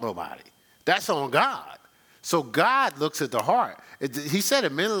exalt nobody. That's on God. So God looks at the heart. He said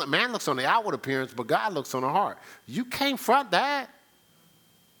man looks on the outward appearance, but God looks on the heart. You can't front that.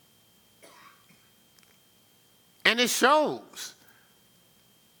 And it shows.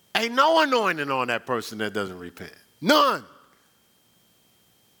 Ain't no anointing on that person that doesn't repent. None.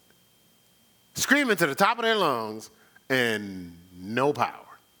 Screaming to the top of their lungs and no power.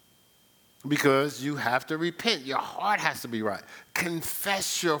 Because you have to repent. Your heart has to be right.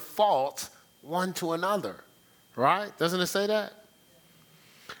 Confess your faults one to another. Right? Doesn't it say that?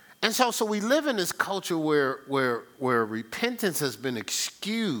 And so we live in this culture where repentance has been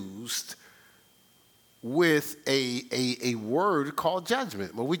excused with a word called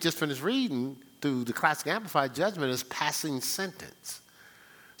judgment. Well, we just finished reading through the Classic Amplified, judgment is passing sentence.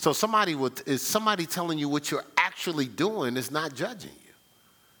 So is somebody telling you what you're actually doing is not judging you.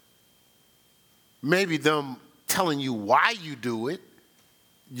 Maybe them telling you why you do it,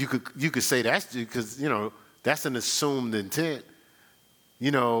 you could say that's because, that's an assumed intent.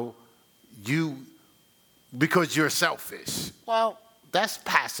 Because you're selfish. Well, that's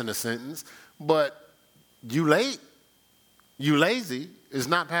passing a sentence, but you lazy is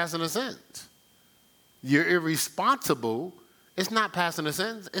not passing a sentence. You're irresponsible, it's not passing a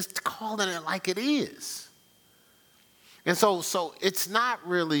sentence, it's calling it like it is. And so it's not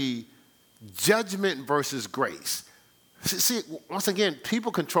really judgment versus grace. See, once again,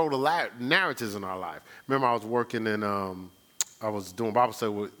 people control the narratives in our life. Remember, I was working I was doing Bible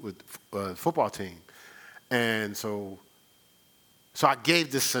study with a football team. And so I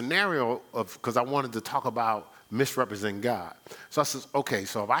gave this scenario because I wanted to talk about misrepresenting God. So I said, okay,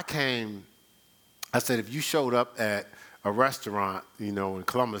 so if you showed up at a restaurant, in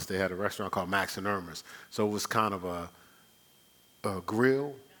Columbus, they had a restaurant called Max and Irma's. So it was kind of a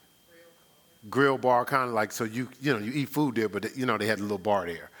grill bar, kind of like, so you eat food there, but they had a little bar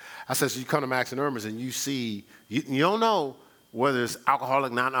there. I said, so you come to Max and Irma's and you see, you don't know whether it's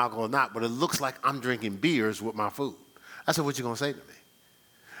alcoholic, non-alcoholic or not, but it looks like I'm drinking beers with my food. I said, what you gonna say to me?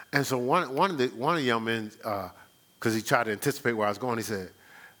 And so one of the young men, because he tried to anticipate where I was going,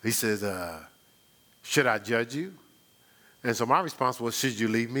 he says, should I judge you? And so my response was, should you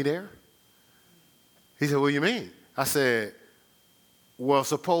leave me there? He said, what do you mean? I said, well,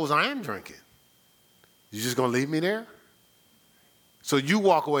 suppose I am drinking. You just gonna leave me there? So you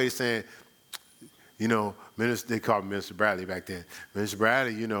walk away saying, they called me Mr. Bradley back then. Mr.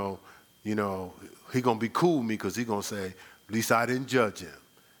 Bradley, he gonna be cool with me because he gonna say, at least I didn't judge him.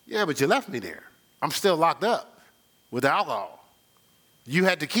 Yeah, but you left me there. I'm still locked up with alcohol. You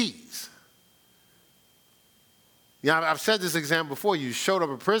had the keys. I've said this example before. You showed up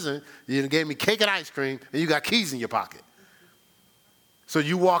in prison, you gave me cake and ice cream, and you got keys in your pocket. So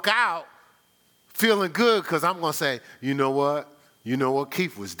you walk out feeling good because I'm gonna say, you know what?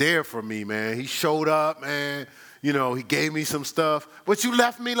 Keith was there for me, man. He showed up, man. He gave me some stuff. But you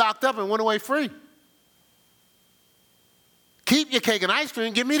left me locked up and went away free. Keep your cake and ice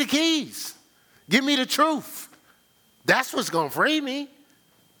cream. Give me the keys. Give me the truth. That's what's going to free me.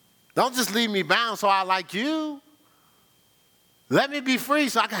 Don't just leave me bound so I like you. Let me be free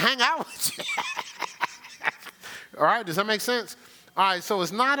so I can hang out with you. All right, does that make sense? All right, so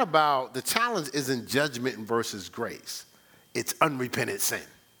it's not about, the challenge isn't judgment versus grace. It's unrepentant sin.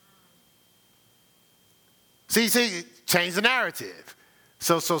 See, change the narrative.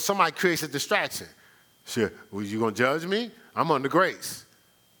 So somebody creates a distraction. Sure, well, you going to judge me? I'm under grace.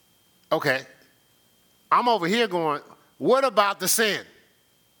 Okay. I'm over here going, what about the sin?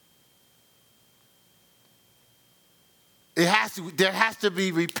 There has to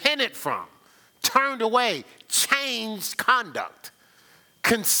be repented from, turned away, changed conduct,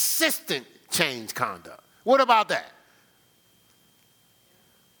 consistent changed conduct. What about that?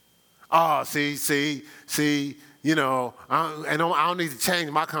 Oh, see, I don't need to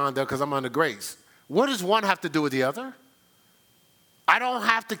change my conduct because I'm under grace. What does one have to do with the other? I don't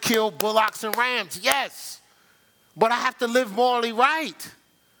have to kill bullocks and rams, yes, but I have to live morally right.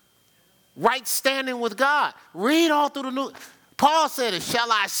 Right standing with God. Read all through the New. Paul said it,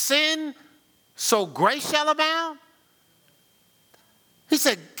 shall I sin so grace shall abound? He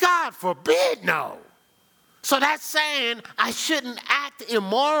said, God forbid, no. So that's saying I shouldn't act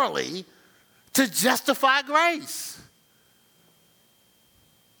immorally to justify grace.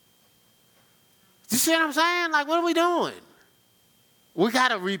 You see what I'm saying? Like, what are we doing? We got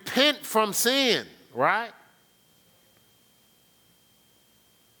to repent from sin, right?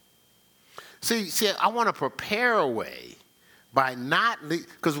 See, I want to prepare a way by not,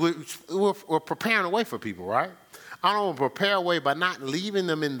 because we're preparing a way for people, right? I don't want to prepare a way by not leaving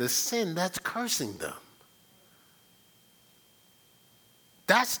them in the sin that's cursing them.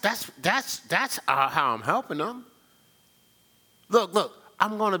 That's how I'm helping them. Look,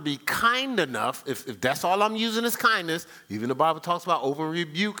 I'm going to be kind enough, if that's all I'm using is kindness. Even the Bible talks about open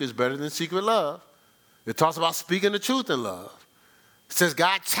rebuke is better than secret love. It talks about speaking the truth in love. It says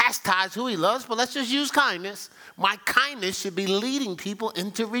God chastises who he loves, but let's just use kindness. My kindness should be leading people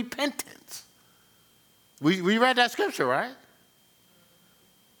into repentance. We read that scripture, right?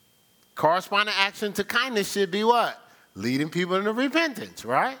 Corresponding action to kindness should be what? Leading people into repentance,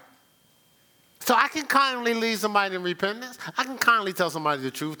 right? So I can kindly lead somebody in repentance. I can kindly tell somebody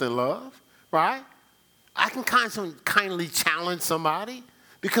the truth in love, right? I can kindly challenge somebody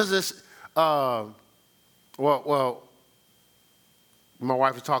because it's, well, my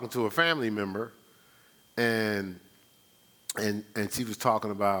wife was talking to a family member, and she was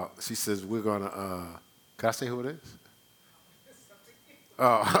talking about, she says, we're going to, can I say who it is?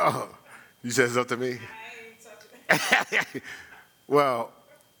 Oh, you said it's up to me? Well,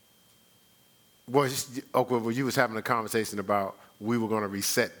 you was having a conversation about we were going to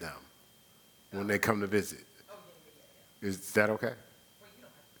reset them when they come to visit. Is that okay?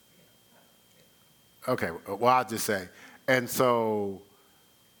 Okay, well, I'll just say. And so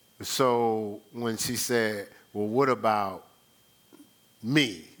when she said, well, what about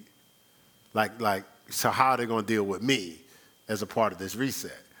me? So how are they going to deal with me as a part of this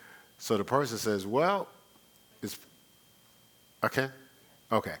reset? So the person says, well, it's, okay?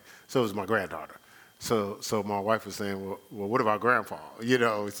 Okay, so it was my granddaughter. So my wife was saying, well, what about grandpa? You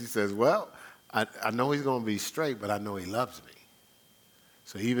know, she says, well, I know he's going to be straight, but I know he loves me.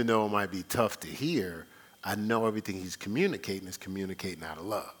 So even though it might be tough to hear, I know everything he's communicating is communicating out of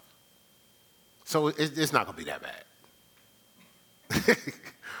love. So it's not going to be that bad.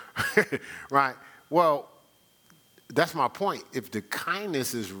 Right? Well, that's my point. If the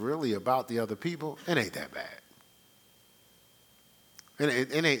kindness is really about the other people, it ain't that bad.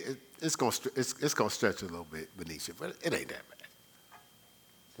 It's going to stretch a little bit beneath you, but it ain't that bad.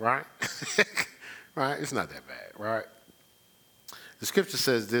 Right? Right? It's not that bad, right? The scripture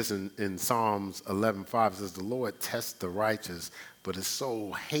says this in Psalms 11:5. It says, the Lord tests the righteous, but his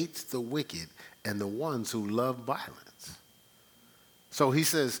soul hates the wicked and the ones who love violence. So he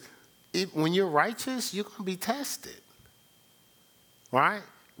says, when you're righteous, you're going to be tested. Right?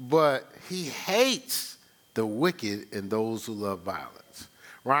 But he hates the wicked and those who love violence.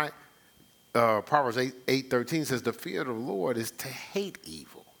 Right? Proverbs 8:13 says, the fear of the Lord is to hate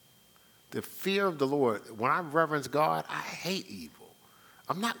evil. The fear of the Lord, when I reverence God, I hate evil.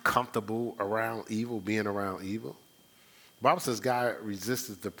 I'm not comfortable around evil, being around evil. The Bible says God resists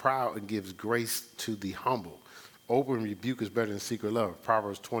the proud and gives grace to the humble. Open rebuke is better than secret love.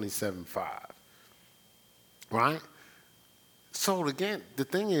 Proverbs 27:5. Right? So again, the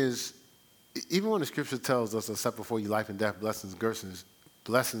thing is, even when the scripture tells us, I set before you life and death, blessings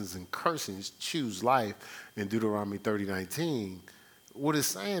and cursings, choose life in Deuteronomy 30:19, what it's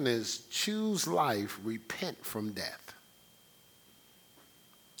saying is choose life, repent from death.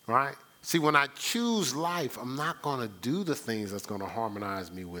 Right? See, when I choose life, I'm not going to do the things that's going to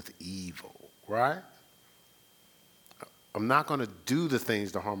harmonize me with evil. Right? I'm not going to do the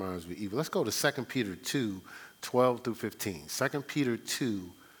things that harmonize with evil. Let's go to 2 Peter 2:12 through 15. 2 Peter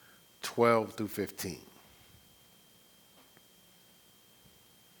 2:12 through 15.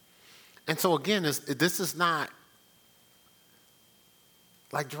 And so again, this is not,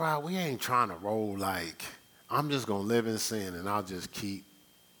 like, Gerard, we ain't trying to roll like, I'm just going to live in sin and I'll just keep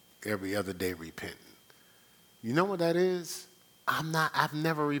every other day repenting. You know what that is? I've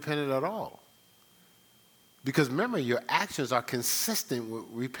never repented at all. Because remember, your actions are consistent with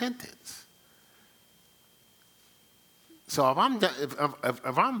repentance. So if I'm,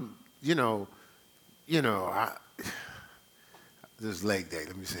 this leg day,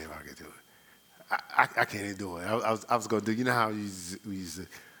 let me see if I can do it. I can't even do it. I was going to do, you know how we used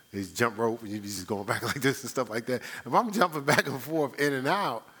to jump rope and you just going back like this and stuff like that. If I'm jumping back and forth in and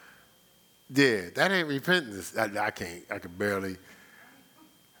out, yeah, that ain't repentance. I can't. I could barely.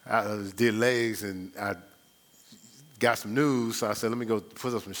 I did legs and I got some news, so I said, let me go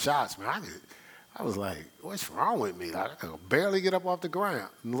put up some shots. Man, I was like, what's wrong with me? Like, I could barely get up off the ground.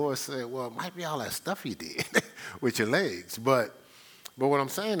 And the Lord said, well, it might be all that stuff you did with your legs. But what I'm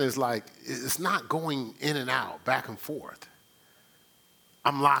saying is, like, it's not going in and out, back and forth.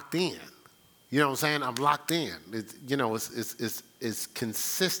 I'm locked in. You know what I'm saying? I'm locked in. It's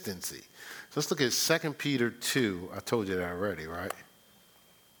consistency. So let's look at 2 Peter 2. I told you that already, right?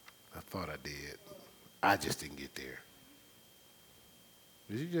 I thought I did. I just didn't get there.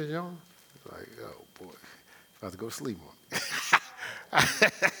 Did you just yawn? Like, oh, boy. I have to go sleep on me.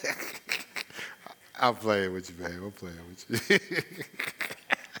 I'm playing with you, man. I'm playing with you.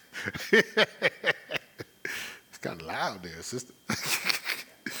 It's kind of loud there, sister.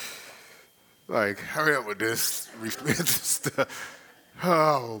 Like, hurry up with this stuff.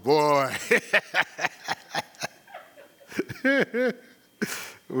 Oh, boy.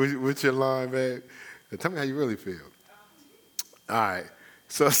 What's your line, man? Tell me how you really feel. All right.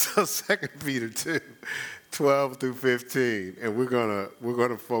 So 2 Peter 2:12 through 15, and we're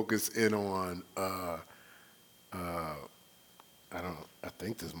gonna focus in on I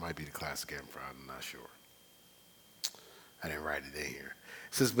think this might be the classic Amplified. I'm not sure. I didn't write it in here.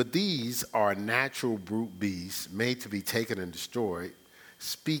 It says, but these are natural brute beasts made to be taken and destroyed,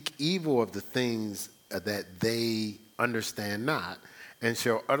 speak evil of the things that they understand not, and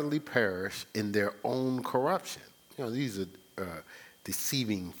shall utterly perish in their own corruption. These are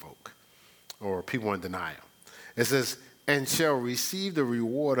deceiving folk or people in denial. It says, and shall receive the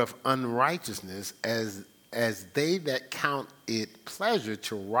reward of unrighteousness as they that count it pleasure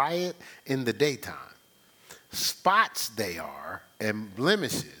to riot in the daytime. Spots they are, and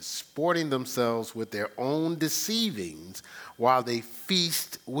blemishes, sporting themselves with their own deceivings while they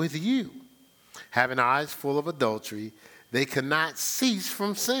feast with you. Having eyes full of adultery, they cannot cease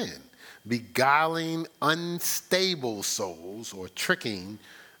from sin, beguiling unstable souls, or tricking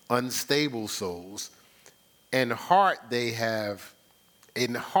unstable souls, and heart they have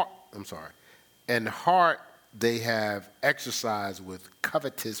exercised with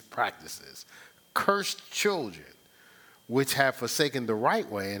covetous practices. Cursed children, which have forsaken the right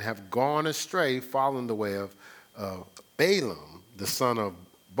way and have gone astray, following the way of Balaam, the son of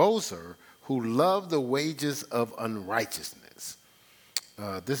Bosor, who loved the wages of unrighteousness.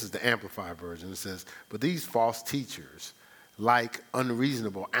 This is the Amplified version. It says, but these false teachers, like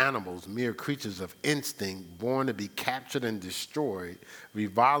unreasonable animals, mere creatures of instinct, born to be captured and destroyed,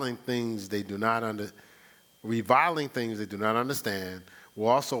 reviling things they do not understand, will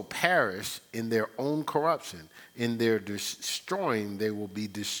also perish in their own corruption. In their destroying, they will be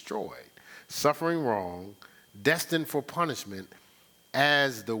destroyed, suffering wrong, destined for punishment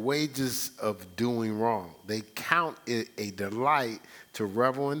as the wages of doing wrong. They count it a delight to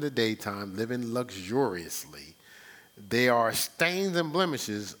revel in the daytime, living luxuriously. They are stains and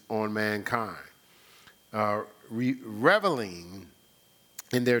blemishes on mankind, reveling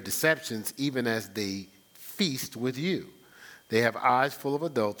in their deceptions even as they feast with you. They have eyes full of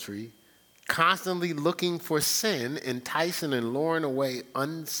adultery, constantly looking for sin, enticing and luring away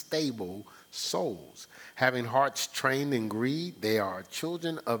unstable souls. Having hearts trained in greed, they are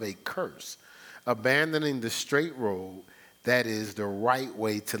children of a curse, abandoning the straight road that is the right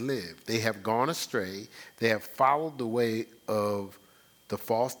way to live. They have gone astray. They have followed the way of the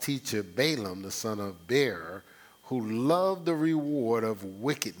false teacher Balaam, the son of Beor, who loved the reward of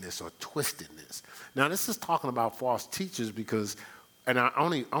wickedness or twistedness. Now, this is talking about false teachers because, and I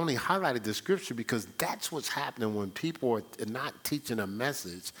only highlighted the scripture because that's what's happening when people are not teaching a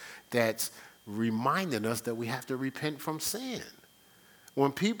message that's reminding us that we have to repent from sin.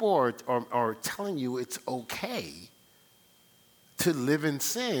 When people are telling you it's okay to live in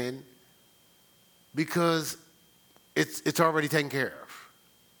sin because it's already taken care of.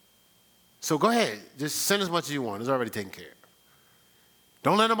 So go ahead, just sin as much as you want. It's already taken care of.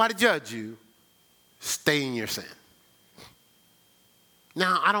 Don't let nobody judge you. Stay in your sin.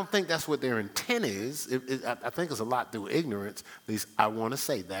 Now, I don't think that's what their intent is. I think it's a lot through ignorance. At least I want to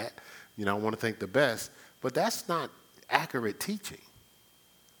say that. I want to think the best. But that's not accurate teaching.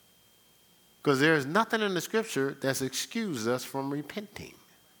 Because there's nothing in the scripture that's excused us from repenting.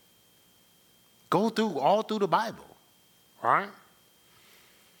 Go all through the Bible. All right?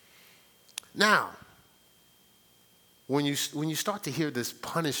 Now, when you start to hear this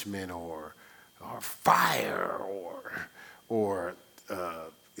punishment or fire or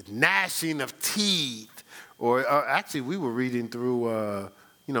gnashing of teeth, or actually we were reading through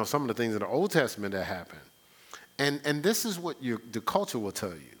some of the things in the Old Testament that happened, and this is what the culture will tell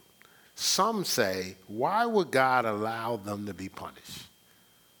you. Some say, why would God allow them to be punished?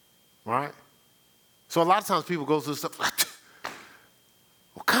 Right? So a lot of times people go through stuff like,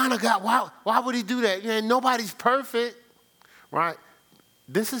 what kind of God? Why would he do that? Nobody's perfect, right?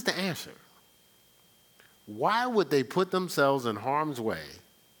 This is the answer. Why would they put themselves in harm's way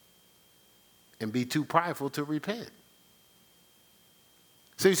and be too prideful to repent?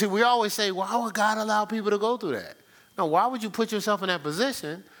 So you see, we always say, why would God allow people to go through that? No, why would you put yourself in that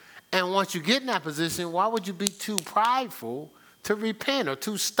position? And once you get in that position, why would you be too prideful to repent or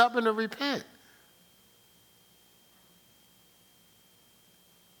too stubborn to repent?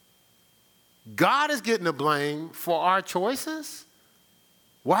 God is getting the blame for our choices.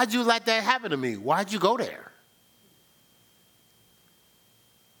 Why'd you let that happen to me? Why'd you go there?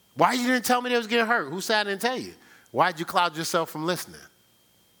 Why you didn't tell me they was getting hurt? Who said I didn't tell you? Why'd you cloud yourself from listening?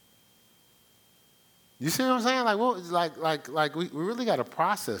 You see what I'm saying? Like we really got to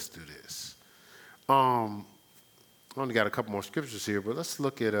process through this. I only got a couple more scriptures here, but let's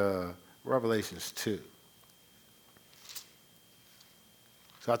look at Revelations 2.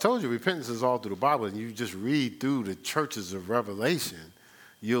 So I told you repentance is all through the Bible, and you just read through the churches of Revelation,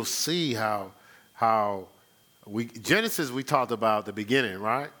 you'll see how Genesis, we talked about the beginning,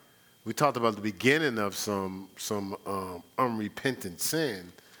 right? We talked about the beginning of some unrepentant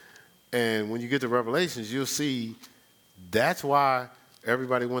sin. And when you get to Revelations, you'll see that's why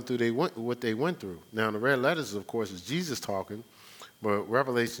everybody went through what they went through. Now, in the red letters, of course, is Jesus talking, but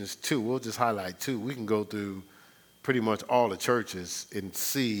Revelations 2, we'll just highlight 2. We can go through pretty much all the churches and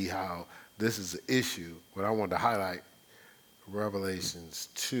see how this is an issue. But I wanted to highlight Revelations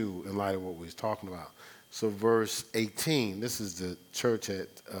 2 in light of what we was talking about. So verse 18, this is the church at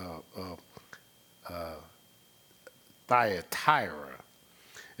Thyatira.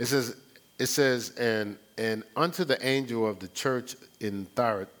 It says, and unto the angel of the church in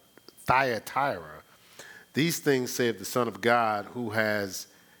Thyatira, these things saith the Son of God, who has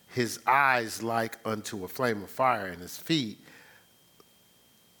his eyes like unto a flame of fire, and his feet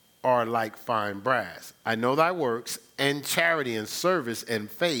are like fine brass. I know thy works, and charity, and service, and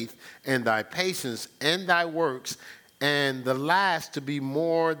faith, and thy patience, and thy works, and the last to be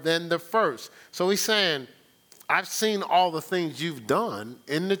more than the first. So he's saying, I've seen all the things you've done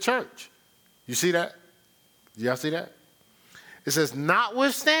in the church. You see that? Y'all see that? It says,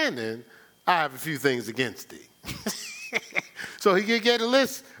 notwithstanding, I have a few things against thee. So he could get a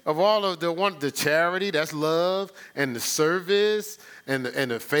list of all of the charity, that's love, and the service, and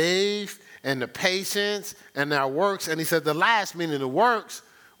the faith, and the patience, and our works. And he said the last, meaning the works,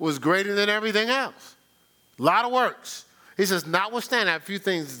 was greater than everything else. A lot of works. He says, notwithstanding, I have a few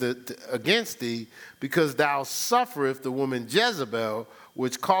things against thee, because thou sufferest the woman Jezebel,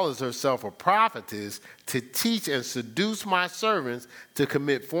 which calleth herself a prophetess, to teach and seduce my servants to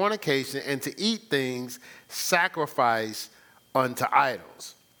commit fornication and to eat things sacrificed unto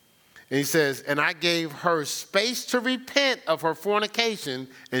idols. And he says, and I gave her space to repent of her fornication,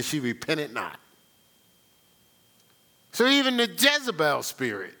 and she repented not. So even the Jezebel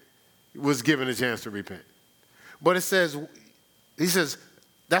spirit was given a chance to repent. But he says,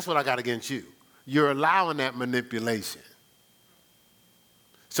 that's what I got against you. You're allowing that manipulation.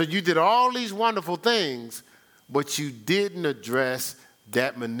 So you did all these wonderful things, but you didn't address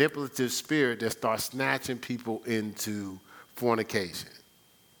that manipulative spirit that starts snatching people into fornication.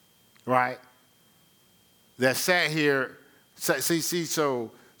 Right? That sat here,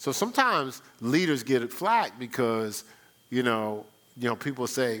 so sometimes leaders get it flack because, people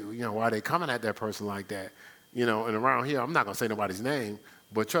say, why are they coming at that person like that? And around here, I'm not going to say nobody's name,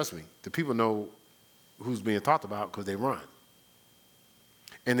 but trust me, the people know who's being talked about because they run.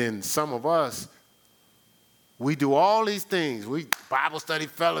 And then some of us, we do all these things. We Bible study,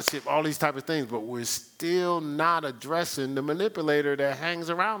 fellowship, all these type of things, but we're still not addressing the manipulator that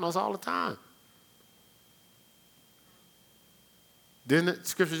hangs around us all the time. Didn't the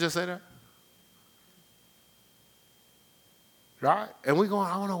scripture just say that? Right? And we're going,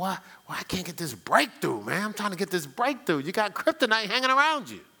 I don't know why I can't get this breakthrough, man. I'm trying to get this breakthrough. You got kryptonite hanging around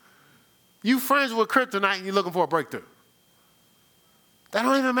you. You friends with kryptonite and you're looking for a breakthrough. That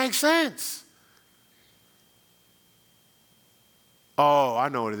don't even make sense. Oh, I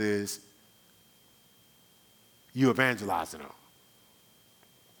know what it is. You evangelizing them.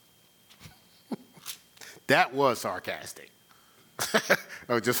 That was sarcastic.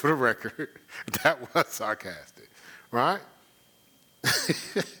 Oh, just for the record, that was sarcastic, right?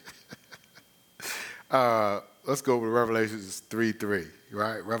 Let's go over to Revelations 3:3,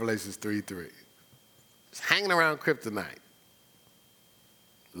 right? Revelations 3:3. Just hanging around kryptonite.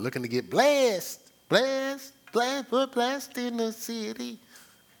 Looking to get blessed in the city.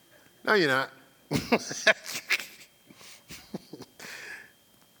 No, you're not.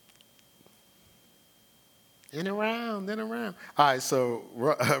 And around. All right, so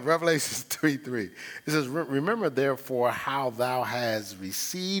Revelations 3:3. It says, remember therefore how thou hast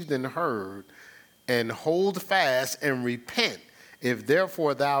received and heard, and hold fast and repent. If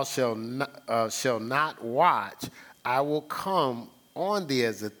therefore thou shalt not watch, I will come on thee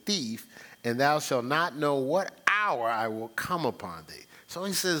as a thief, and thou shalt not know what hour I will come upon thee. So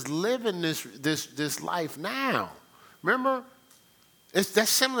he says, live in this life now. Remember, that's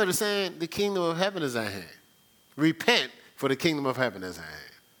similar to saying the kingdom of heaven is at hand. Repent, for the kingdom of heaven is at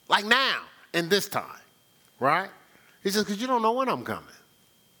hand. Like now, in this time, right? He says, because you don't know when I'm coming.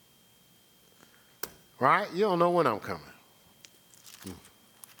 Right? You don't know when I'm coming.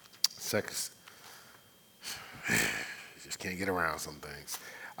 Second. Just can't get around some things.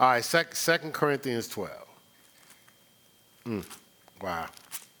 All right, 2 Corinthians 12. Wow.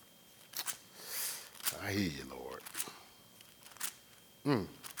 I hear you, Lord.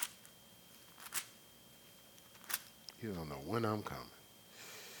 You don't know when I'm coming.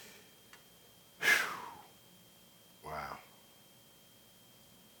 Whew. Wow.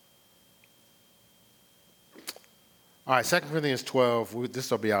 All right, 2 Corinthians 12,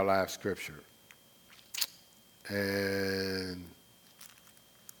 this will be our last scripture. And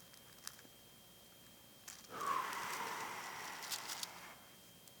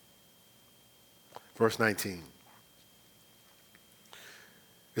verse 19.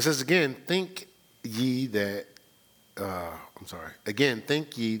 It says, again, think ye that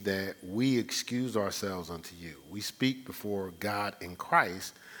we excuse ourselves unto you. We speak before God in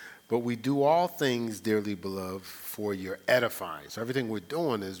Christ, but we do all things, dearly beloved, for your edifying. So everything we're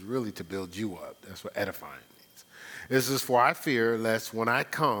doing is really to build you up. That's what edifying means. This is for I fear, lest when I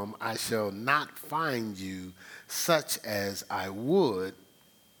come, I shall not find you such as I would,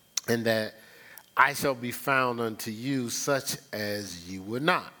 and that I shall be found unto you such as ye would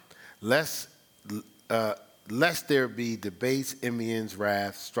not. Lest there be debates, envyings,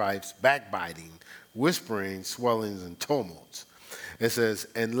 wrath, strifes, backbiting, whisperings, swellings, and tumults. It says,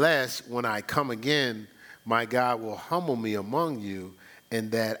 unless when I come again, my God will humble me among you,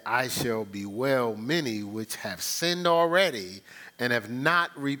 and that I shall bewail many which have sinned already and have not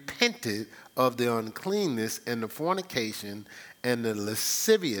repented of the uncleanness and the fornication and the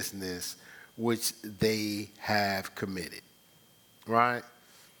lasciviousness which they have committed. Right?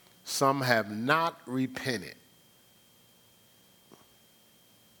 Some have not repented.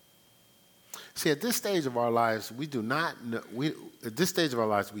 See, at this stage of our lives, we do not know, at this stage of our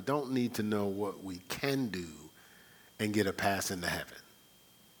lives, we don't need to know what we can do and get a pass into heaven.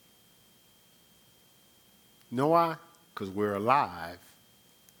 You know why? Because we're alive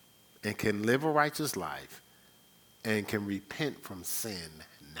and can live a righteous life and can repent from sin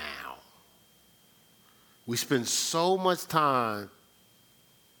now. We spend so much time.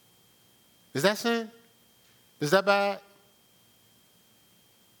 Is that sin? Is that bad?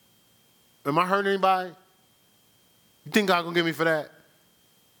 Am I hurting anybody? You think God gonna get me for that?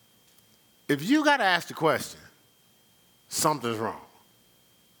 If you gotta ask the question, something's wrong.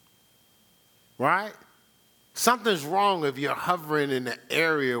 Right? Something's wrong if you're hovering in the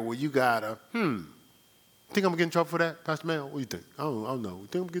area where you gotta, think I'm gonna get in trouble for that, Pastor Mel? What do you think? I don't know. You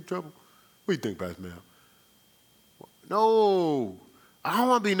think I'm gonna get in trouble? What do you think, Pastor Mel? No, I don't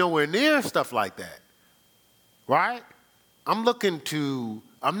want to be nowhere near stuff like that. Right? I'm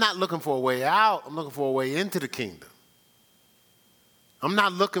not looking for a way out. I'm looking for a way into the kingdom. I'm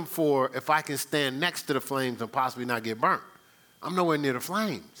not looking for if I can stand next to the flames and possibly not get burnt. I'm nowhere near the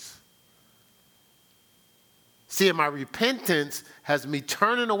flames. See, my repentance has me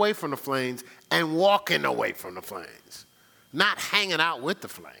turning away from the flames and walking away from the flames, not hanging out with the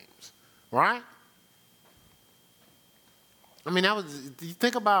flames, right? I mean, you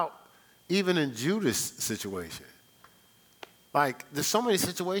think about even in Judas' situation. Like, there's so many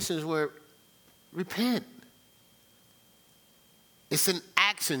situations where repent. It's an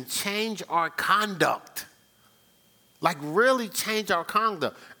action. Change our conduct. Like, really change our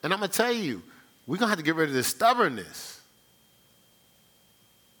conduct. And I'm going to tell you, we're going to have to get rid of this stubbornness.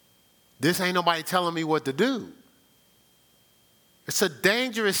 This ain't nobody telling me what to do. It's a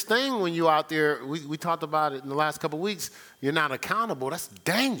dangerous thing when you're out there. We talked about it in the last couple of weeks. You're not accountable. That's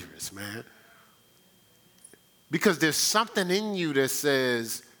dangerous, man. Because there's something in you that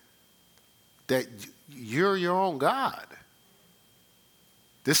says that you're your own God.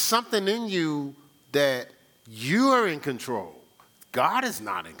 There's something in you that you are in control. God is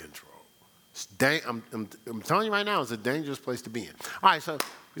not in control. I'm telling you right now, it's a dangerous place to be in. All right, so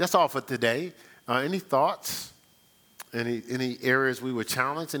that's all for today. Any thoughts? Any areas we were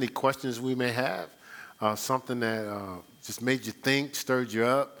challenged? Any questions we may have? Something that just made you think, stirred you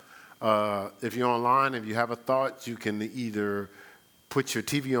up? If you're online, if you have a thought, you can either put your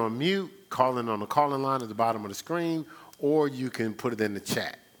TV on mute, call in on the calling line at the bottom of the screen, or you can put it in the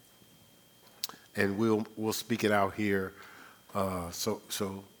chat. And we'll speak it out here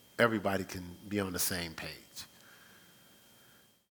so everybody can be on the same page.